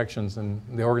conscience protections and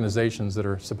the organizations that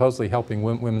are supposedly helping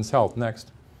women's health.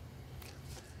 Next.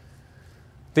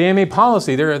 The AMA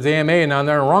policy, they're the AMA, and on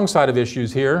the wrong side of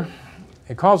issues here.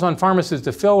 It calls on pharmacists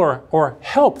to fill or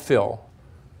help fill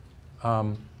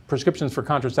prescriptions for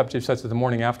contraceptives such as the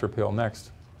morning after pill.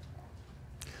 Next.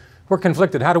 We're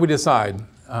conflicted. How do we decide?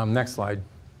 Next slide.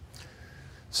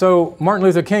 So Martin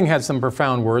Luther King had some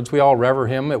profound words. We all revere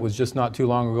him. It was just not too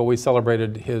long ago we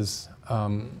celebrated his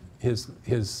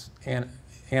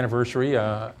anniversary,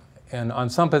 And on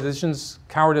some positions,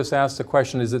 cowardice asks the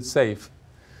question, is it safe?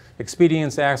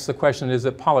 Expedience asks the question, is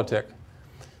it politic?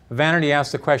 Vanity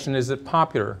asks the question, is it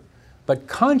popular? But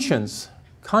conscience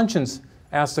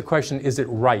asks the question, is it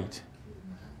right?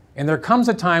 And there comes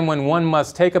a time when one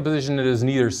must take a position that is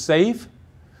neither safe,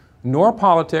 nor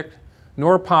politic,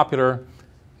 nor popular,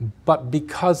 but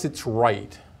because it's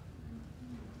right.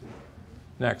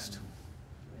 Next.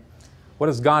 What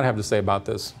does God have to say about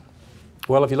this?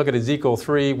 Well, if you look at Ezekiel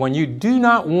 3, when you do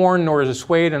not warn nor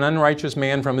dissuade an unrighteous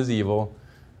man from his evil,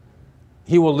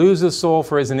 he will lose his soul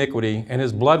for his iniquity, and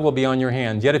his blood will be on your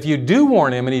hand. Yet if you do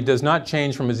warn him and he does not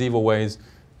change from his evil ways,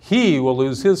 he will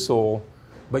lose his soul,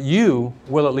 but you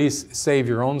will at least save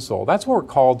your own soul. That's what we're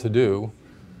called to do,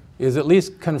 is at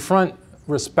least confront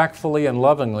respectfully and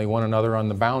lovingly one another on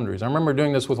the boundaries. I remember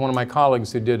doing this with one of my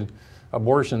colleagues who did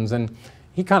abortions, and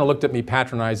he kind of looked at me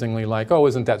patronizingly like, oh,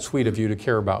 isn't that sweet of you to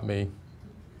care about me?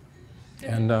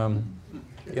 And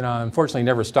you know, unfortunately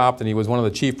never stopped, and he was one of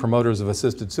the chief promoters of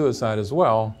assisted suicide as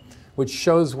well, which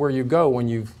shows where you go when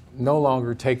you no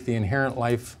longer take the inherent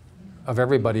life of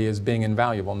everybody as being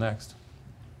invaluable. Next.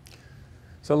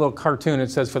 So a little cartoon, it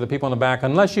says for the people in the back,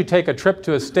 unless you take a trip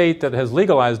to a state that has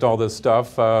legalized all this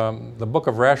stuff, the book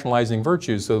of rationalizing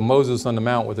virtues, so Moses on the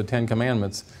Mount with the 10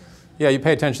 Commandments, yeah, you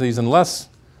pay attention to these unless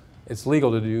it's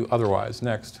legal to do otherwise.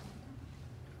 Next.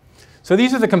 So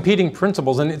these are the competing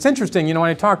principles, and it's interesting, you know, when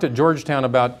I talked at Georgetown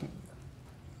about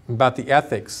the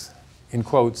ethics, in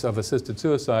quotes, of assisted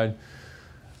suicide,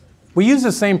 we use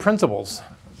the same principles.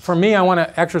 For me, I want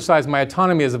to exercise my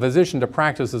autonomy as a physician to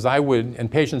practice as I would, and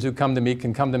patients who come to me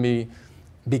can come to me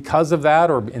because of that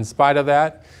or in spite of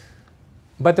that.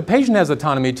 But the patient has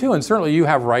autonomy too, and certainly you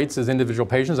have rights as individual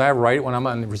patients. I have a right when I'm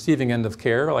on the receiving end of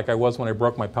care, like I was when I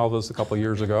broke my pelvis a couple of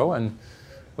years ago, and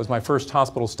it was my first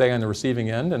hospital stay on the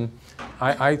receiving end, and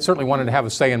I certainly wanted to have a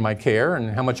say in my care and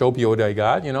how much opioid I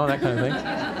got, you know, that kind of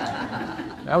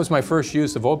thing. That was my first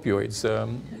use of opioids.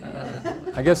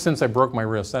 I guess since I broke my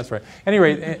wrist, that's right.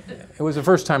 Anyway, it was the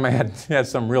first time I had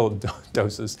some real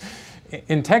doses.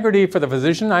 Integrity for the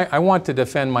physician, I want to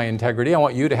defend my integrity. I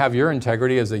want you to have your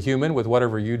integrity as a human with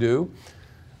whatever you do.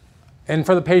 And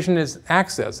for the patient is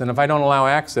access. And if I don't allow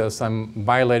access, I'm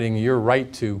violating your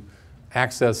right to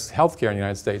access health care in the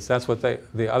United States. That's what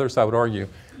the other side would argue.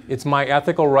 It's my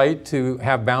ethical right to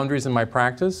have boundaries in my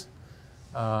practice.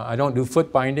 I don't do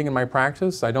foot binding in my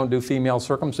practice. I don't do female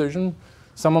circumcision.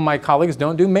 Some of my colleagues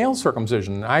don't do male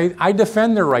circumcision. I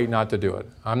defend their right not to do it.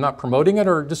 I'm not promoting it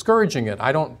or discouraging it.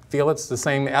 I don't feel it's the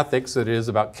same ethics that it is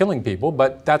about killing people,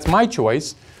 but that's my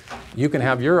choice. You can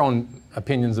have your own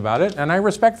opinions about it, and I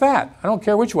respect that. I don't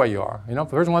care which way you are. You know, if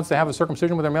a person wants to have a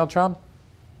circumcision with their male child,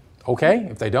 okay.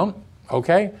 If they don't,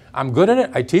 okay. I'm good at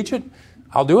it. I teach it.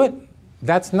 I'll do it.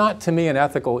 That's not, to me, an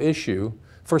ethical issue.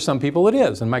 For some people it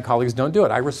is, and my colleagues don't do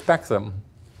it. I respect them.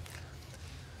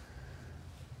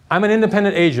 I'm an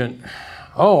independent agent.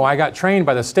 Oh, I got trained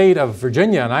by the state of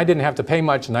Virginia, and I didn't have to pay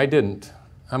much, and I didn't.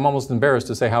 I'm almost embarrassed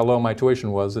to say how low my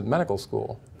tuition was at medical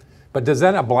school. But does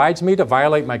that oblige me to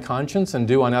violate my conscience and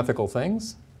do unethical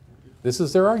things? This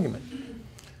is their argument.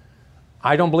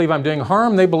 I don't believe I'm doing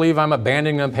harm. They believe I'm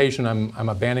abandoning a patient. I'm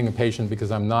abandoning a patient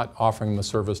because I'm not offering them a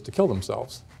service to kill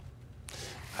themselves.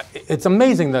 It's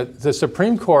amazing that the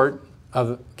Supreme Court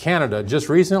of Canada just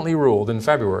recently ruled in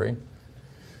February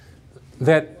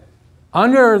that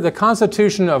under the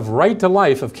Constitution of Right to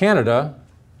Life of Canada,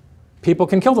 people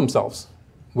can kill themselves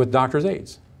with doctor's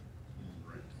aids.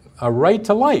 A right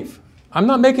to life. I'm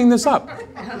not making this up.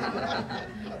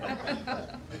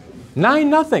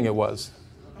 9-0 it was.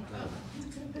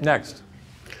 Next.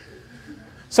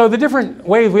 So the different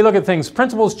ways we look at things,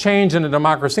 principles change in a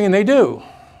democracy, and they do.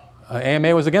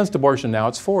 AMA was against abortion, now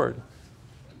it's for it.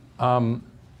 A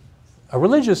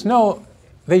religious, no,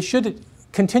 they should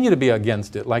continue to be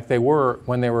against it like they were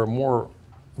when they were more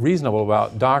reasonable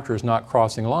about doctors not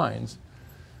crossing lines.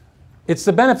 It's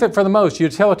the benefit for the most.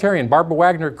 Utilitarian. Barbara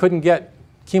Wagner couldn't get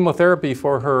chemotherapy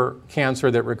for her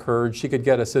cancer that recurred. She could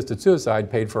get assisted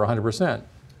suicide paid for 100%.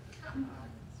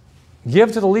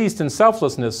 Give to the least in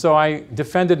selflessness. So I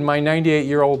defended my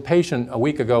 98-year-old patient a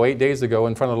week ago, 8 days ago,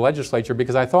 in front of the legislature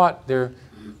because I thought there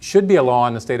should be a law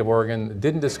in the state of Oregon that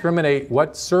didn't discriminate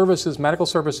what services, medical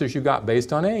services you got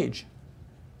based on age.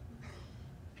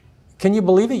 Can you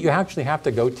believe it? You actually have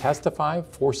to go testify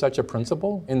for such a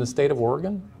principle in the state of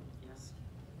Oregon? Yes.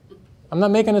 I'm not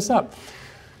making this up.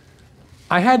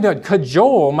 I had to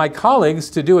cajole my colleagues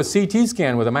to do a CT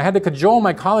scan with him. I had to cajole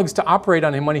my colleagues to operate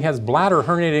on him when he has bladder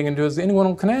herniating into his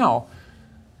inguinal canal.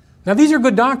 Now, these are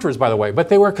good doctors, by the way, but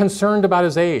they were concerned about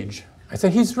his age. I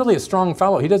said, he's really a strong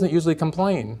fellow. He doesn't usually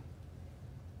complain.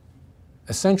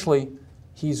 Essentially,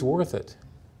 he's worth it.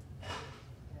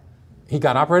 He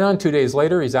got operated on. 2 days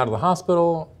later, he's out of the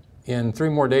hospital. In 3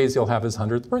 more days, he'll have his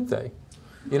 100th birthday.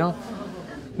 You know?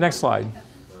 Next slide.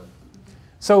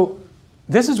 So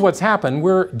this is what's happened.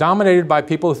 We're dominated by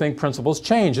people who think principles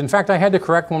change. In fact, I had to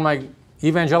correct one of my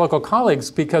evangelical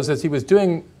colleagues because as he was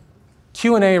doing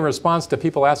Q&A in response to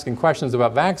people asking questions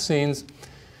about vaccines,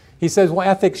 he says, well,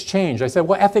 ethics change. I said,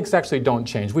 well, ethics actually don't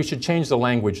change. We should change the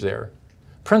language there.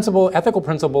 Ethical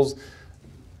principles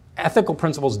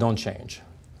don't change.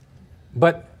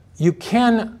 But you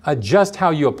can adjust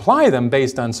how you apply them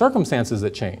based on circumstances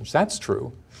that change. That's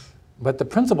true. But the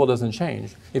principle doesn't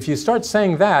change. If you start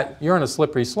saying that, you're on a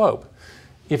slippery slope.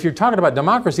 If you're talking about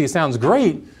democracy, it sounds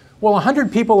great. Well,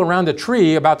 100 people around a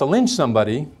tree about to lynch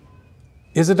somebody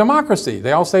is a democracy.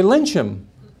 They all say lynch him.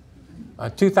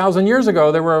 2,000 years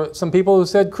ago, there were some people who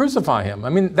said crucify him. I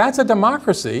mean, that's a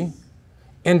democracy.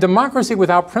 And democracy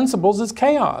without principles is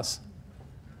chaos.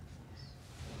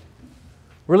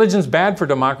 Religion's bad for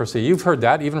democracy. You've heard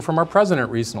that even from our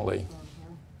president recently.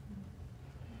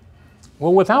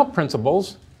 Well, without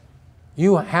principles,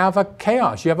 you have a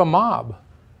chaos. You have a mob.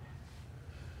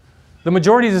 The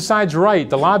majority decides right.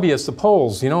 The lobbyists, the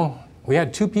polls, you know, we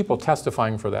had 2 people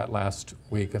testifying for that last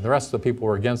week, and the rest of the people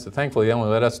were against it. Thankfully, they only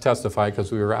let us testify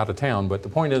because we were out of town. But the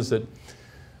point is that,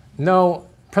 no,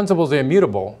 principles are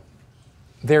immutable.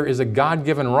 There is a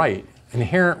God-given right,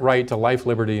 inherent right to life,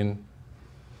 liberty, and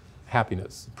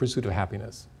happiness, pursuit of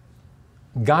happiness.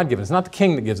 God-given. It's not the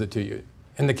king that gives it to you,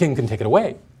 and the king can take it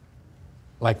away,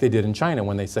 like they did in China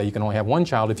when they say you can only have 1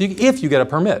 child if you get a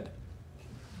permit.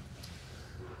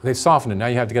 They've softened it. Now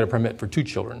you have to get a permit for 2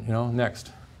 children. You know,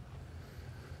 next.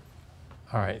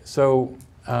 All right, so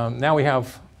now we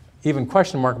have even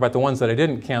question mark about the ones that I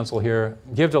didn't cancel here.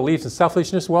 Give to beliefs and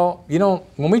selfishness. Well, you know,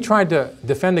 when we tried to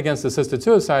defend against assisted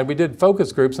suicide, we did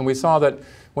focus groups, and we saw that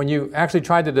when you actually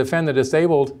tried to defend the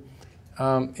disabled,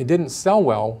 it didn't sell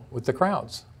well with the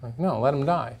crowds. Like, no, let them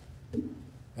die.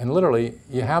 And literally,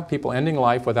 you have people ending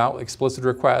life without explicit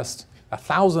request,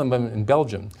 1,000 of them in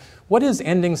Belgium. What is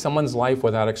ending someone's life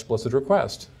without explicit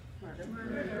request?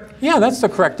 Murder. Yeah, that's the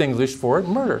correct English for it,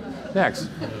 murder. Next.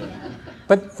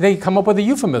 But they come up with a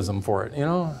euphemism for it, you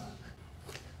know.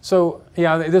 So,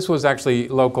 yeah, this was actually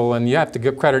local, and you have to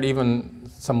give credit even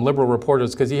some liberal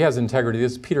reporters because he has integrity.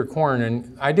 This is Peter Korn,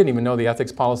 and I didn't even know the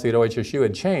ethics policy at OHSU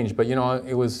had changed, but, you know,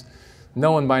 it was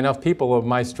known by enough people of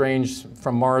my strange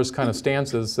from Mars kind of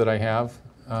stances that I have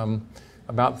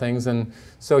about things. And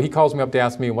so he calls me up to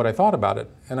ask me what I thought about it.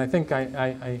 And I think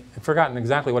I've forgotten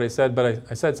exactly what I said, but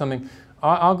I said something,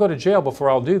 I'll go to jail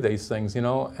before I'll do these things, you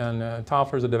know. And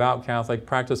Toffler's a devout Catholic.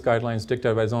 Practice guidelines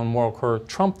dictated by his own moral code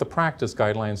trump the practice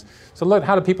guidelines. So look,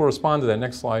 how do people respond to that?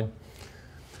 Next slide.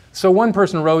 So one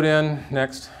person wrote in,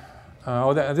 next.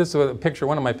 This is a picture of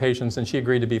one of my patients, and she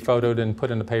agreed to be photoed and put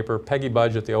in the paper. Peggy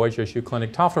Budge at the OHSU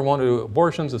clinic. Toffler won't do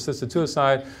abortions, assisted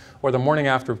suicide, or the morning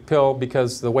after pill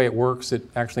because the way it works, it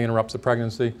actually interrupts the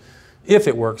pregnancy. If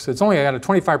it works. It's only got a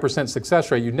 25%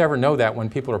 success rate. You'd never know that when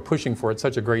people are pushing for it. It's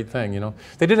such a great thing, you know.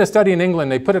 They did a study in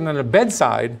England. They put it on the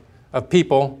bedside of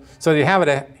people so they have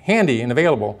it handy and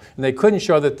available. And they couldn't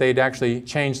show that they'd actually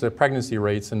changed the pregnancy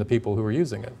rates in the people who were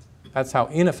using it. That's how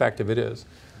ineffective it is.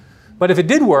 But if it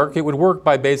did work, it would work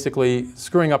by basically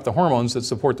screwing up the hormones that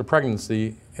support the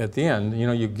pregnancy at the end. You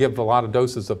know, you give a lot of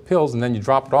doses of pills and then you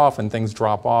drop it off and things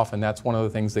drop off, and that's one of the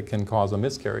things that can cause a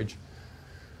miscarriage.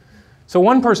 So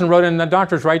one person wrote in, the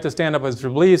doctor's right to stand up as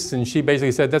released, and she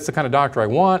basically said, that's the kind of doctor I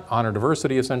want. Honor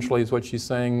diversity, essentially, is what she's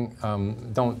saying.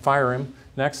 Don't fire him.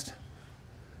 Next.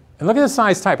 And look at the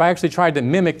size type. I actually tried to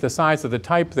mimic the size of the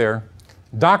type there.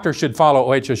 Doctors should follow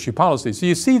OHSU policy. So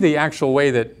you see the actual way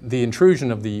that the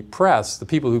intrusion of the press, the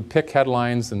people who pick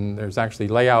headlines, and there's actually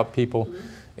layout people.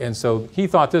 And so he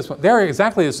thought this one, they're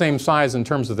exactly the same size in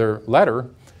terms of their letter,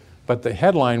 but the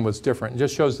headline was different. It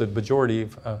just shows the majority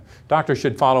of doctors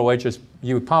should follow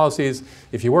OHSU policies.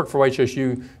 If you work for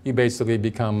OHSU, you basically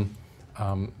become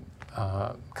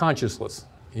conscienceless.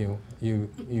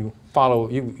 You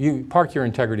park your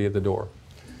integrity at the door.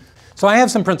 So I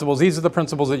have some principles. These are the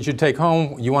principles that you should take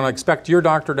home. You want to expect your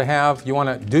doctor to have. You want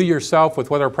to do yourself with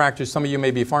whether practice. Some of you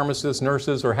may be pharmacists,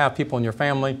 nurses, or have people in your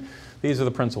family. These are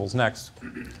the principles. Next.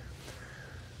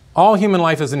 All human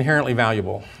life is inherently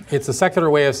valuable. It's a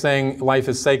secular way of saying life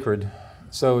is sacred.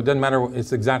 So it doesn't matter.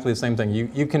 It's exactly the same thing.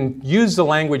 You can use the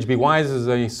language, be wise as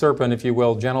a serpent, if you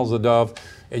will, gentle as a dove,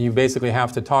 and you basically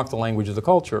have to talk the language of the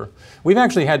culture. We've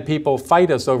actually had people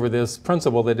fight us over this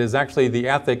principle that is actually the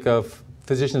ethic of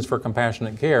Physicians for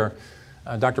Compassionate Care.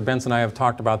 Dr. Benson and I have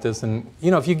talked about this, and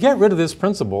you know, if you get rid of this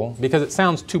principle because it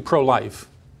sounds too pro-life,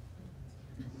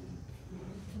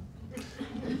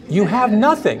 You have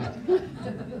nothing.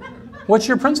 What's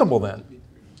your principle then?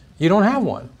 You don't have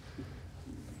one.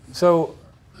 So,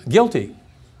 guilty,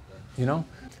 you know?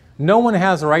 No one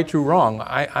has a right to wrong.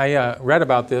 I read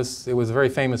about this. It was a very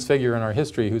famous figure in our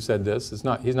history who said this. He's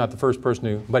not the first person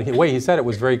who, but the way he said it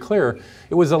was very clear.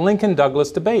 It was the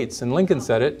Lincoln-Douglas debates, and Lincoln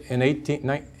said it in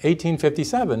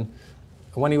 1857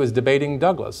 when he was debating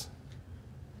Douglas.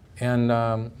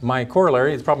 And my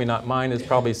corollary, it's probably not mine, it's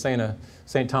probably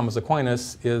St. Thomas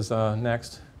Aquinas, is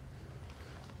next.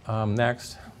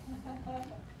 Next.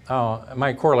 Oh,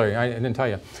 my corollary, I didn't tell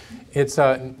you. It's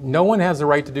no one has the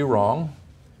right to do wrong,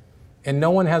 and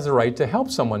no one has the right to help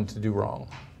someone to do wrong.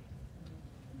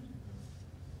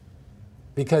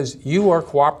 Because you are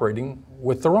cooperating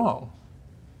with the wrong,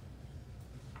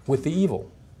 with the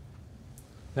evil.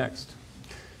 Next.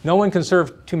 No one can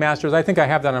serve two masters. I think I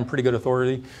have that on pretty good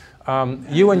authority.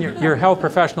 You and your health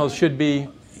professionals should be,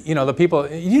 you know, the people,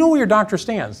 you know where your doctor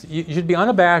stands. You should be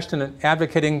unabashed in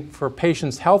advocating for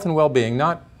patients' health and well-being,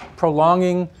 not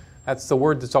prolonging, that's the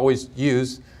word that's always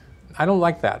used. I don't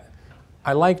like that.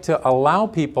 I like to allow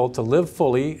people to live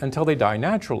fully until they die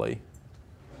naturally.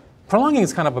 Prolonging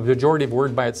is kind of a pejorative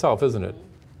word by itself, isn't it?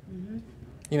 Mm-hmm.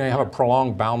 You know, you have a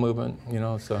prolonged bowel movement, you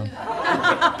know, so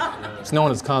it's known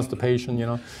as constipation, you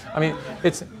know. I mean,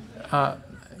 it's,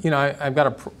 you know, I've got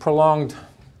a prolonged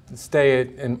stay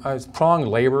in prolonged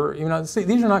labor, you know, see,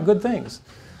 these are not good things.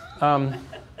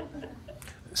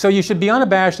 So you should be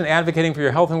unabashed in advocating for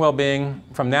your health and well-being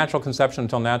from natural conception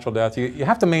until natural death. You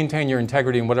have to maintain your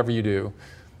integrity in whatever you do.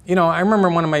 You know, I remember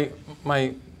one of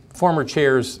my former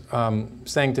chairs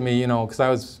saying to me, you know, because I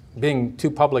was being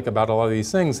too public about a lot of these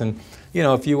things, and, you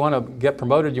know, if you want to get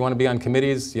promoted, you want to be on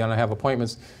committees, you want to have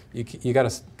appointments, you got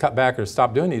to cut back or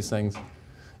stop doing these things.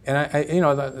 And I you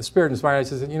know, the Spirit inspired, I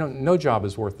said, you know, no job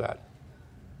is worth that.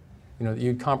 You know,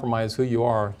 you compromise who you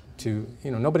are to,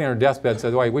 you know, nobody on their deathbed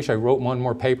says, oh, I wish I wrote one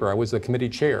more paper. I was the committee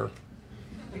chair.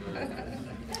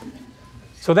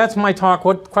 So that's my talk.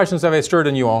 What questions have I stirred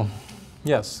in you all?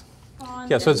 Yes.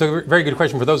 Yeah, so it's a very good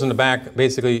question. For those in the back,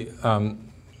 basically,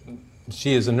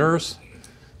 she is a nurse.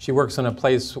 She works in a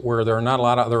place where there are not a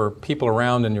lot of other people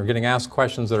around, and you're getting asked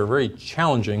questions that are very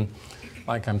challenging.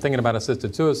 Like, I'm thinking about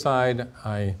assisted suicide.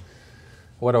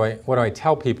 What do I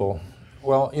tell people?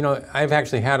 Well, you know, I've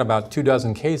actually had about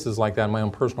 24 cases like that in my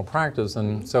own personal practice,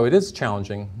 and so it is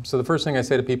challenging. So the first thing I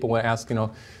say to people when I ask, you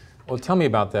know, well, tell me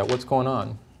about that. What's going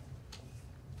on?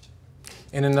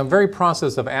 And in the very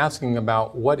process of asking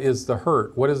about what is the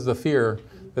hurt, what is the fear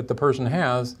that the person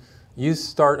has, you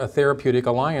start a therapeutic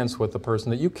alliance with the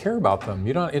person that you care about them.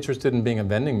 You're not interested in being a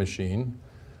vending machine.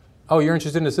 Oh, you're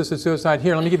interested in assisted suicide?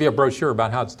 Here, let me give you a brochure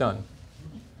about how it's done.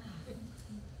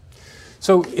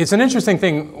 So it's an interesting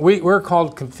thing. We're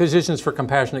called Physicians for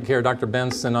Compassionate Care. Dr.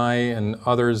 Bentz and I and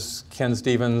others, Ken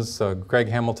Stevens, Greg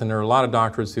Hamilton, there are a lot of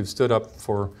doctors who've stood up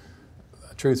for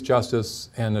truth, justice,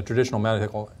 and a traditional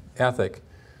medical ethic.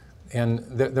 And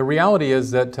the reality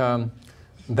is that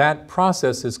that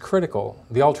process is critical.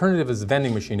 The alternative is the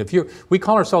vending machine. We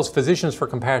call ourselves Physicians for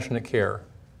Compassionate Care.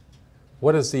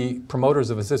 What does the promoters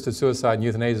of assisted suicide and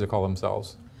euthanasia call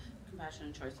themselves? Compassion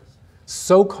and choices.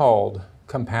 So-called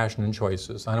compassion and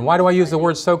choices. And why do I use the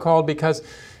word so-called? Because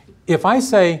if I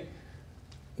say,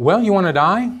 well, you want to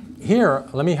die? Here,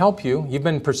 let me help you. You've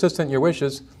been persistent in your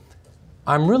wishes.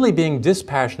 I'm really being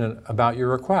dispassionate about your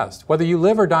request. Whether you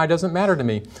live or die doesn't matter to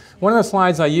me. One of the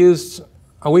slides I used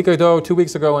a week ago, 2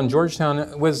 weeks ago in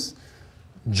Georgetown was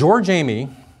George Amy,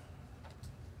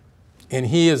 and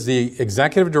he is the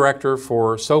executive director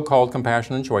for so-called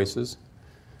Compassion and Choices.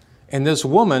 And this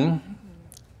woman,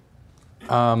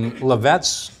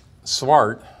 Lavette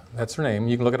Swart, that's her name.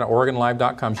 You can look at it at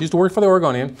OregonLive.com. She used to work for the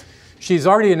Oregonian. She's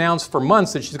already announced for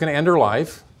months that she's going to end her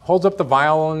life. Holds up the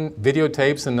vial and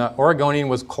videotapes, and the Oregonian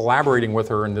was collaborating with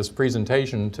her in this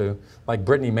presentation to, like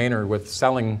Brittany Maynard with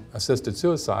selling assisted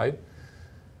suicide.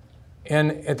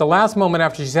 And at the last moment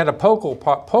after she's had a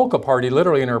polka party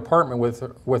literally in her apartment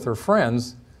with her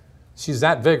friends, she's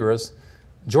that vigorous,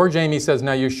 George Amy says,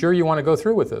 now, you sure you want to go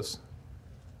through with this?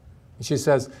 And she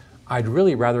says, I'd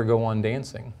really rather go on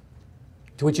dancing.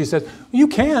 To which he says, you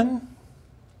can.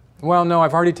 Well, no,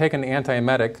 I've already taken an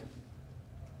antiemetic,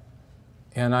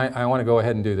 and I want to go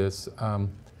ahead and do this.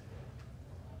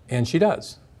 And she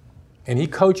does. And he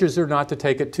coaches her not to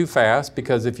take it too fast,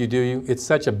 because if you do, it's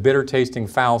such a bitter-tasting,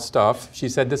 foul stuff. She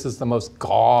said, this is the most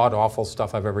god-awful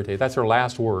stuff I've ever tasted. That's her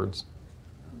last words.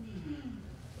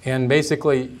 And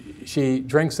basically, she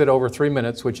drinks it over 3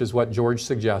 minutes, which is what George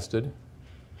suggested.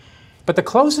 But the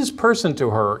closest person to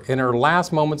her in her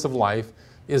last moments of life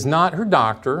is not her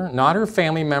doctor, not her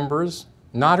family members,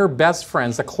 not her best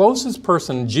friends, the closest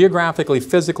person geographically,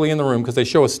 physically in the room, because they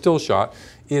show a still shot,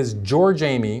 is George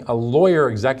Amy, a lawyer,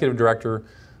 executive director,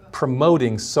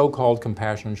 promoting so-called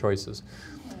compassionate choices.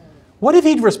 What if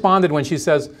he'd responded when she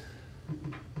says,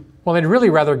 well, I'd really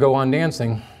rather go on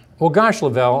dancing. Well, gosh,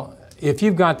 Lavelle, if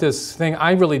you've got this thing,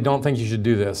 I really don't think you should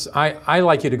do this. I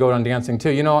like you to go on dancing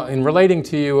too. You know, in relating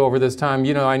to you over this time,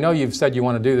 you know, I know you've said you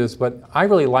want to do this, but I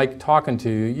really like talking to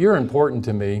you. You're important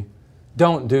to me.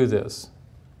 Don't do this.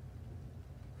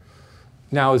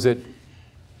 Now, is it,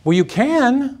 well, you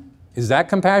can. Is that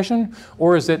compassion?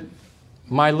 Or is it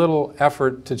my little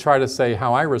effort to try to say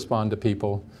how I respond to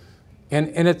people? And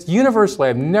it's universally,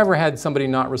 I've never had somebody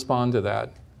not respond to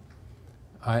that.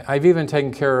 I've even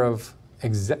taken care of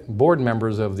board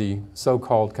members of the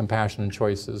so-called compassionate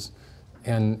choices.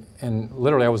 And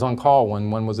literally, I was on call when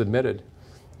one was admitted.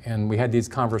 And we had these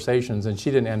conversations, and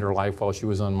she didn't end her life while she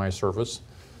was on my service.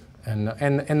 And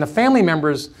the family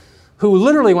members who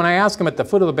literally, when I asked them at the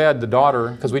foot of the bed, the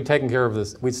daughter, because we'd taken care of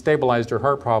this, we'd stabilized her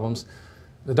heart problems,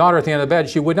 the daughter at the end of the bed,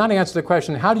 she would not answer the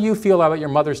question, how do you feel about your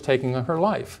mother's taking her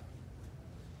life?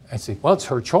 I say, well, it's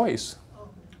her choice.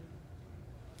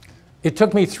 It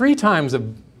took me 3 times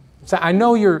of, I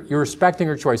know you're respecting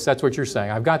her choice, that's what you're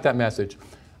saying, I've got that message.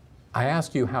 I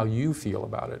ask you how you feel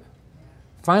about it.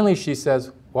 Finally, she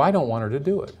says, well, I don't want her to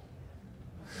do it.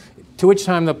 To which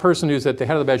time the person who's at the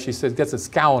head of the bed, she says, gets a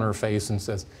scowl on her face and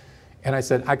says, and I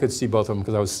said, I could see both of them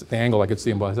because I was the angle, I could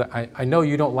see them both. I said, I know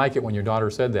you don't like it when your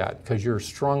daughter said that because you're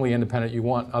strongly independent. You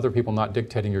want other people not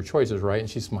dictating your choices, right? And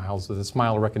she smiles with the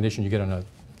smile of recognition you get on a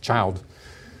child.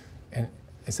 And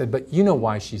I said, but you know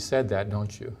why she said that,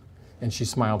 don't you? And she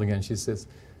smiled again. She says,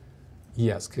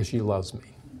 yes, because she loves me.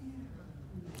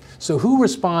 So who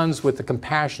responds with the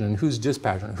compassion and who's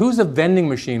dispassionate? Who's a vending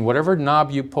machine? Whatever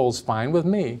knob you pull's fine with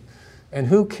me. And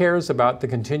who cares about the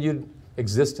continued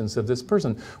existence of this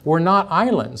person? We're not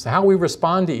islands. How we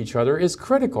respond to each other is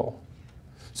critical.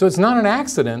 So it's not an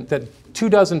accident that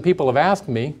 24 people have asked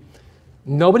me.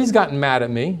 Nobody's gotten mad at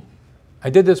me. I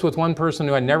did this with one person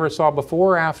who I never saw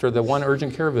before or after the one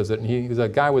urgent care visit. And he was a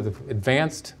guy with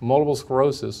advanced multiple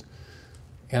sclerosis.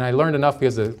 And I learned enough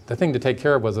because the thing to take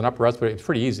care of was an upper respiratory. It's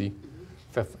pretty easy.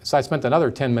 So I spent another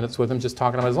 10 minutes with him just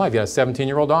talking about his life. He had a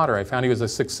 17-year-old daughter. I found he was a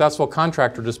successful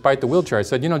contractor despite the wheelchair. I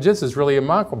said, you know, this is really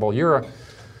remarkable. You're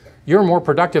more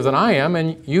productive than I am,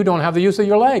 and you don't have the use of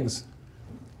your legs.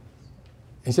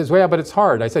 He says, well, yeah, but it's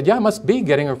hard. I said, yeah, it must be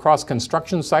getting across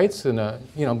construction sites and,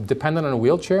 dependent on a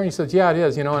wheelchair. And he says, yeah, it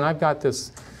is, and I've got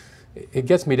this, it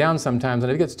gets me down sometimes,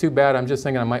 and if it gets too bad, I'm just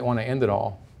thinking I might want to end it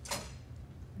all.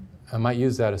 I might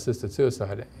use that assisted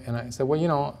suicide. And I said,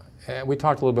 well, we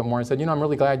talked a little bit more. I said, I'm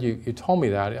really glad you told me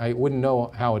that. I wouldn't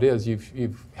know how it is.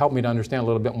 You've helped me to understand a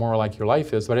little bit more like your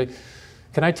life is. But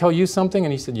can I tell you something?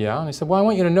 And he said, yeah. And I said, well, I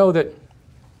want you to know that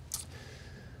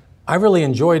I really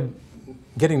enjoyed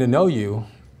getting to know you.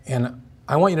 And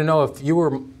I want you to know if you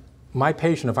were my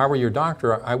patient, if I were your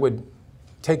doctor, I would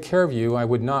take care of you. I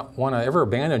would not want to ever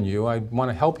abandon you. I want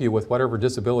to help you with whatever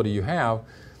disability you have.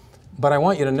 But I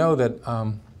want you to know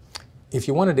that if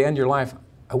you wanted to end your life,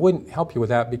 I wouldn't help you with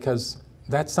that because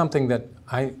that's something that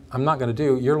I'm not going to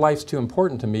do. Your life's too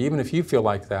important to me, even if you feel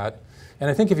like that. And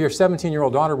I think if your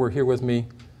 17-year-old daughter were here with me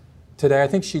today, I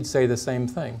think she'd say the same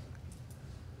thing.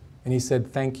 And he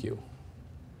said, thank you.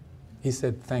 He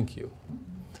said, thank you.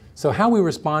 So how we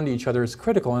respond to each other is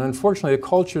critical. And unfortunately, the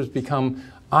culture's become,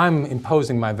 I'm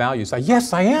imposing my values.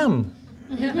 Yes, I am.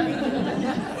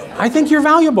 I think you're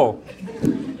valuable.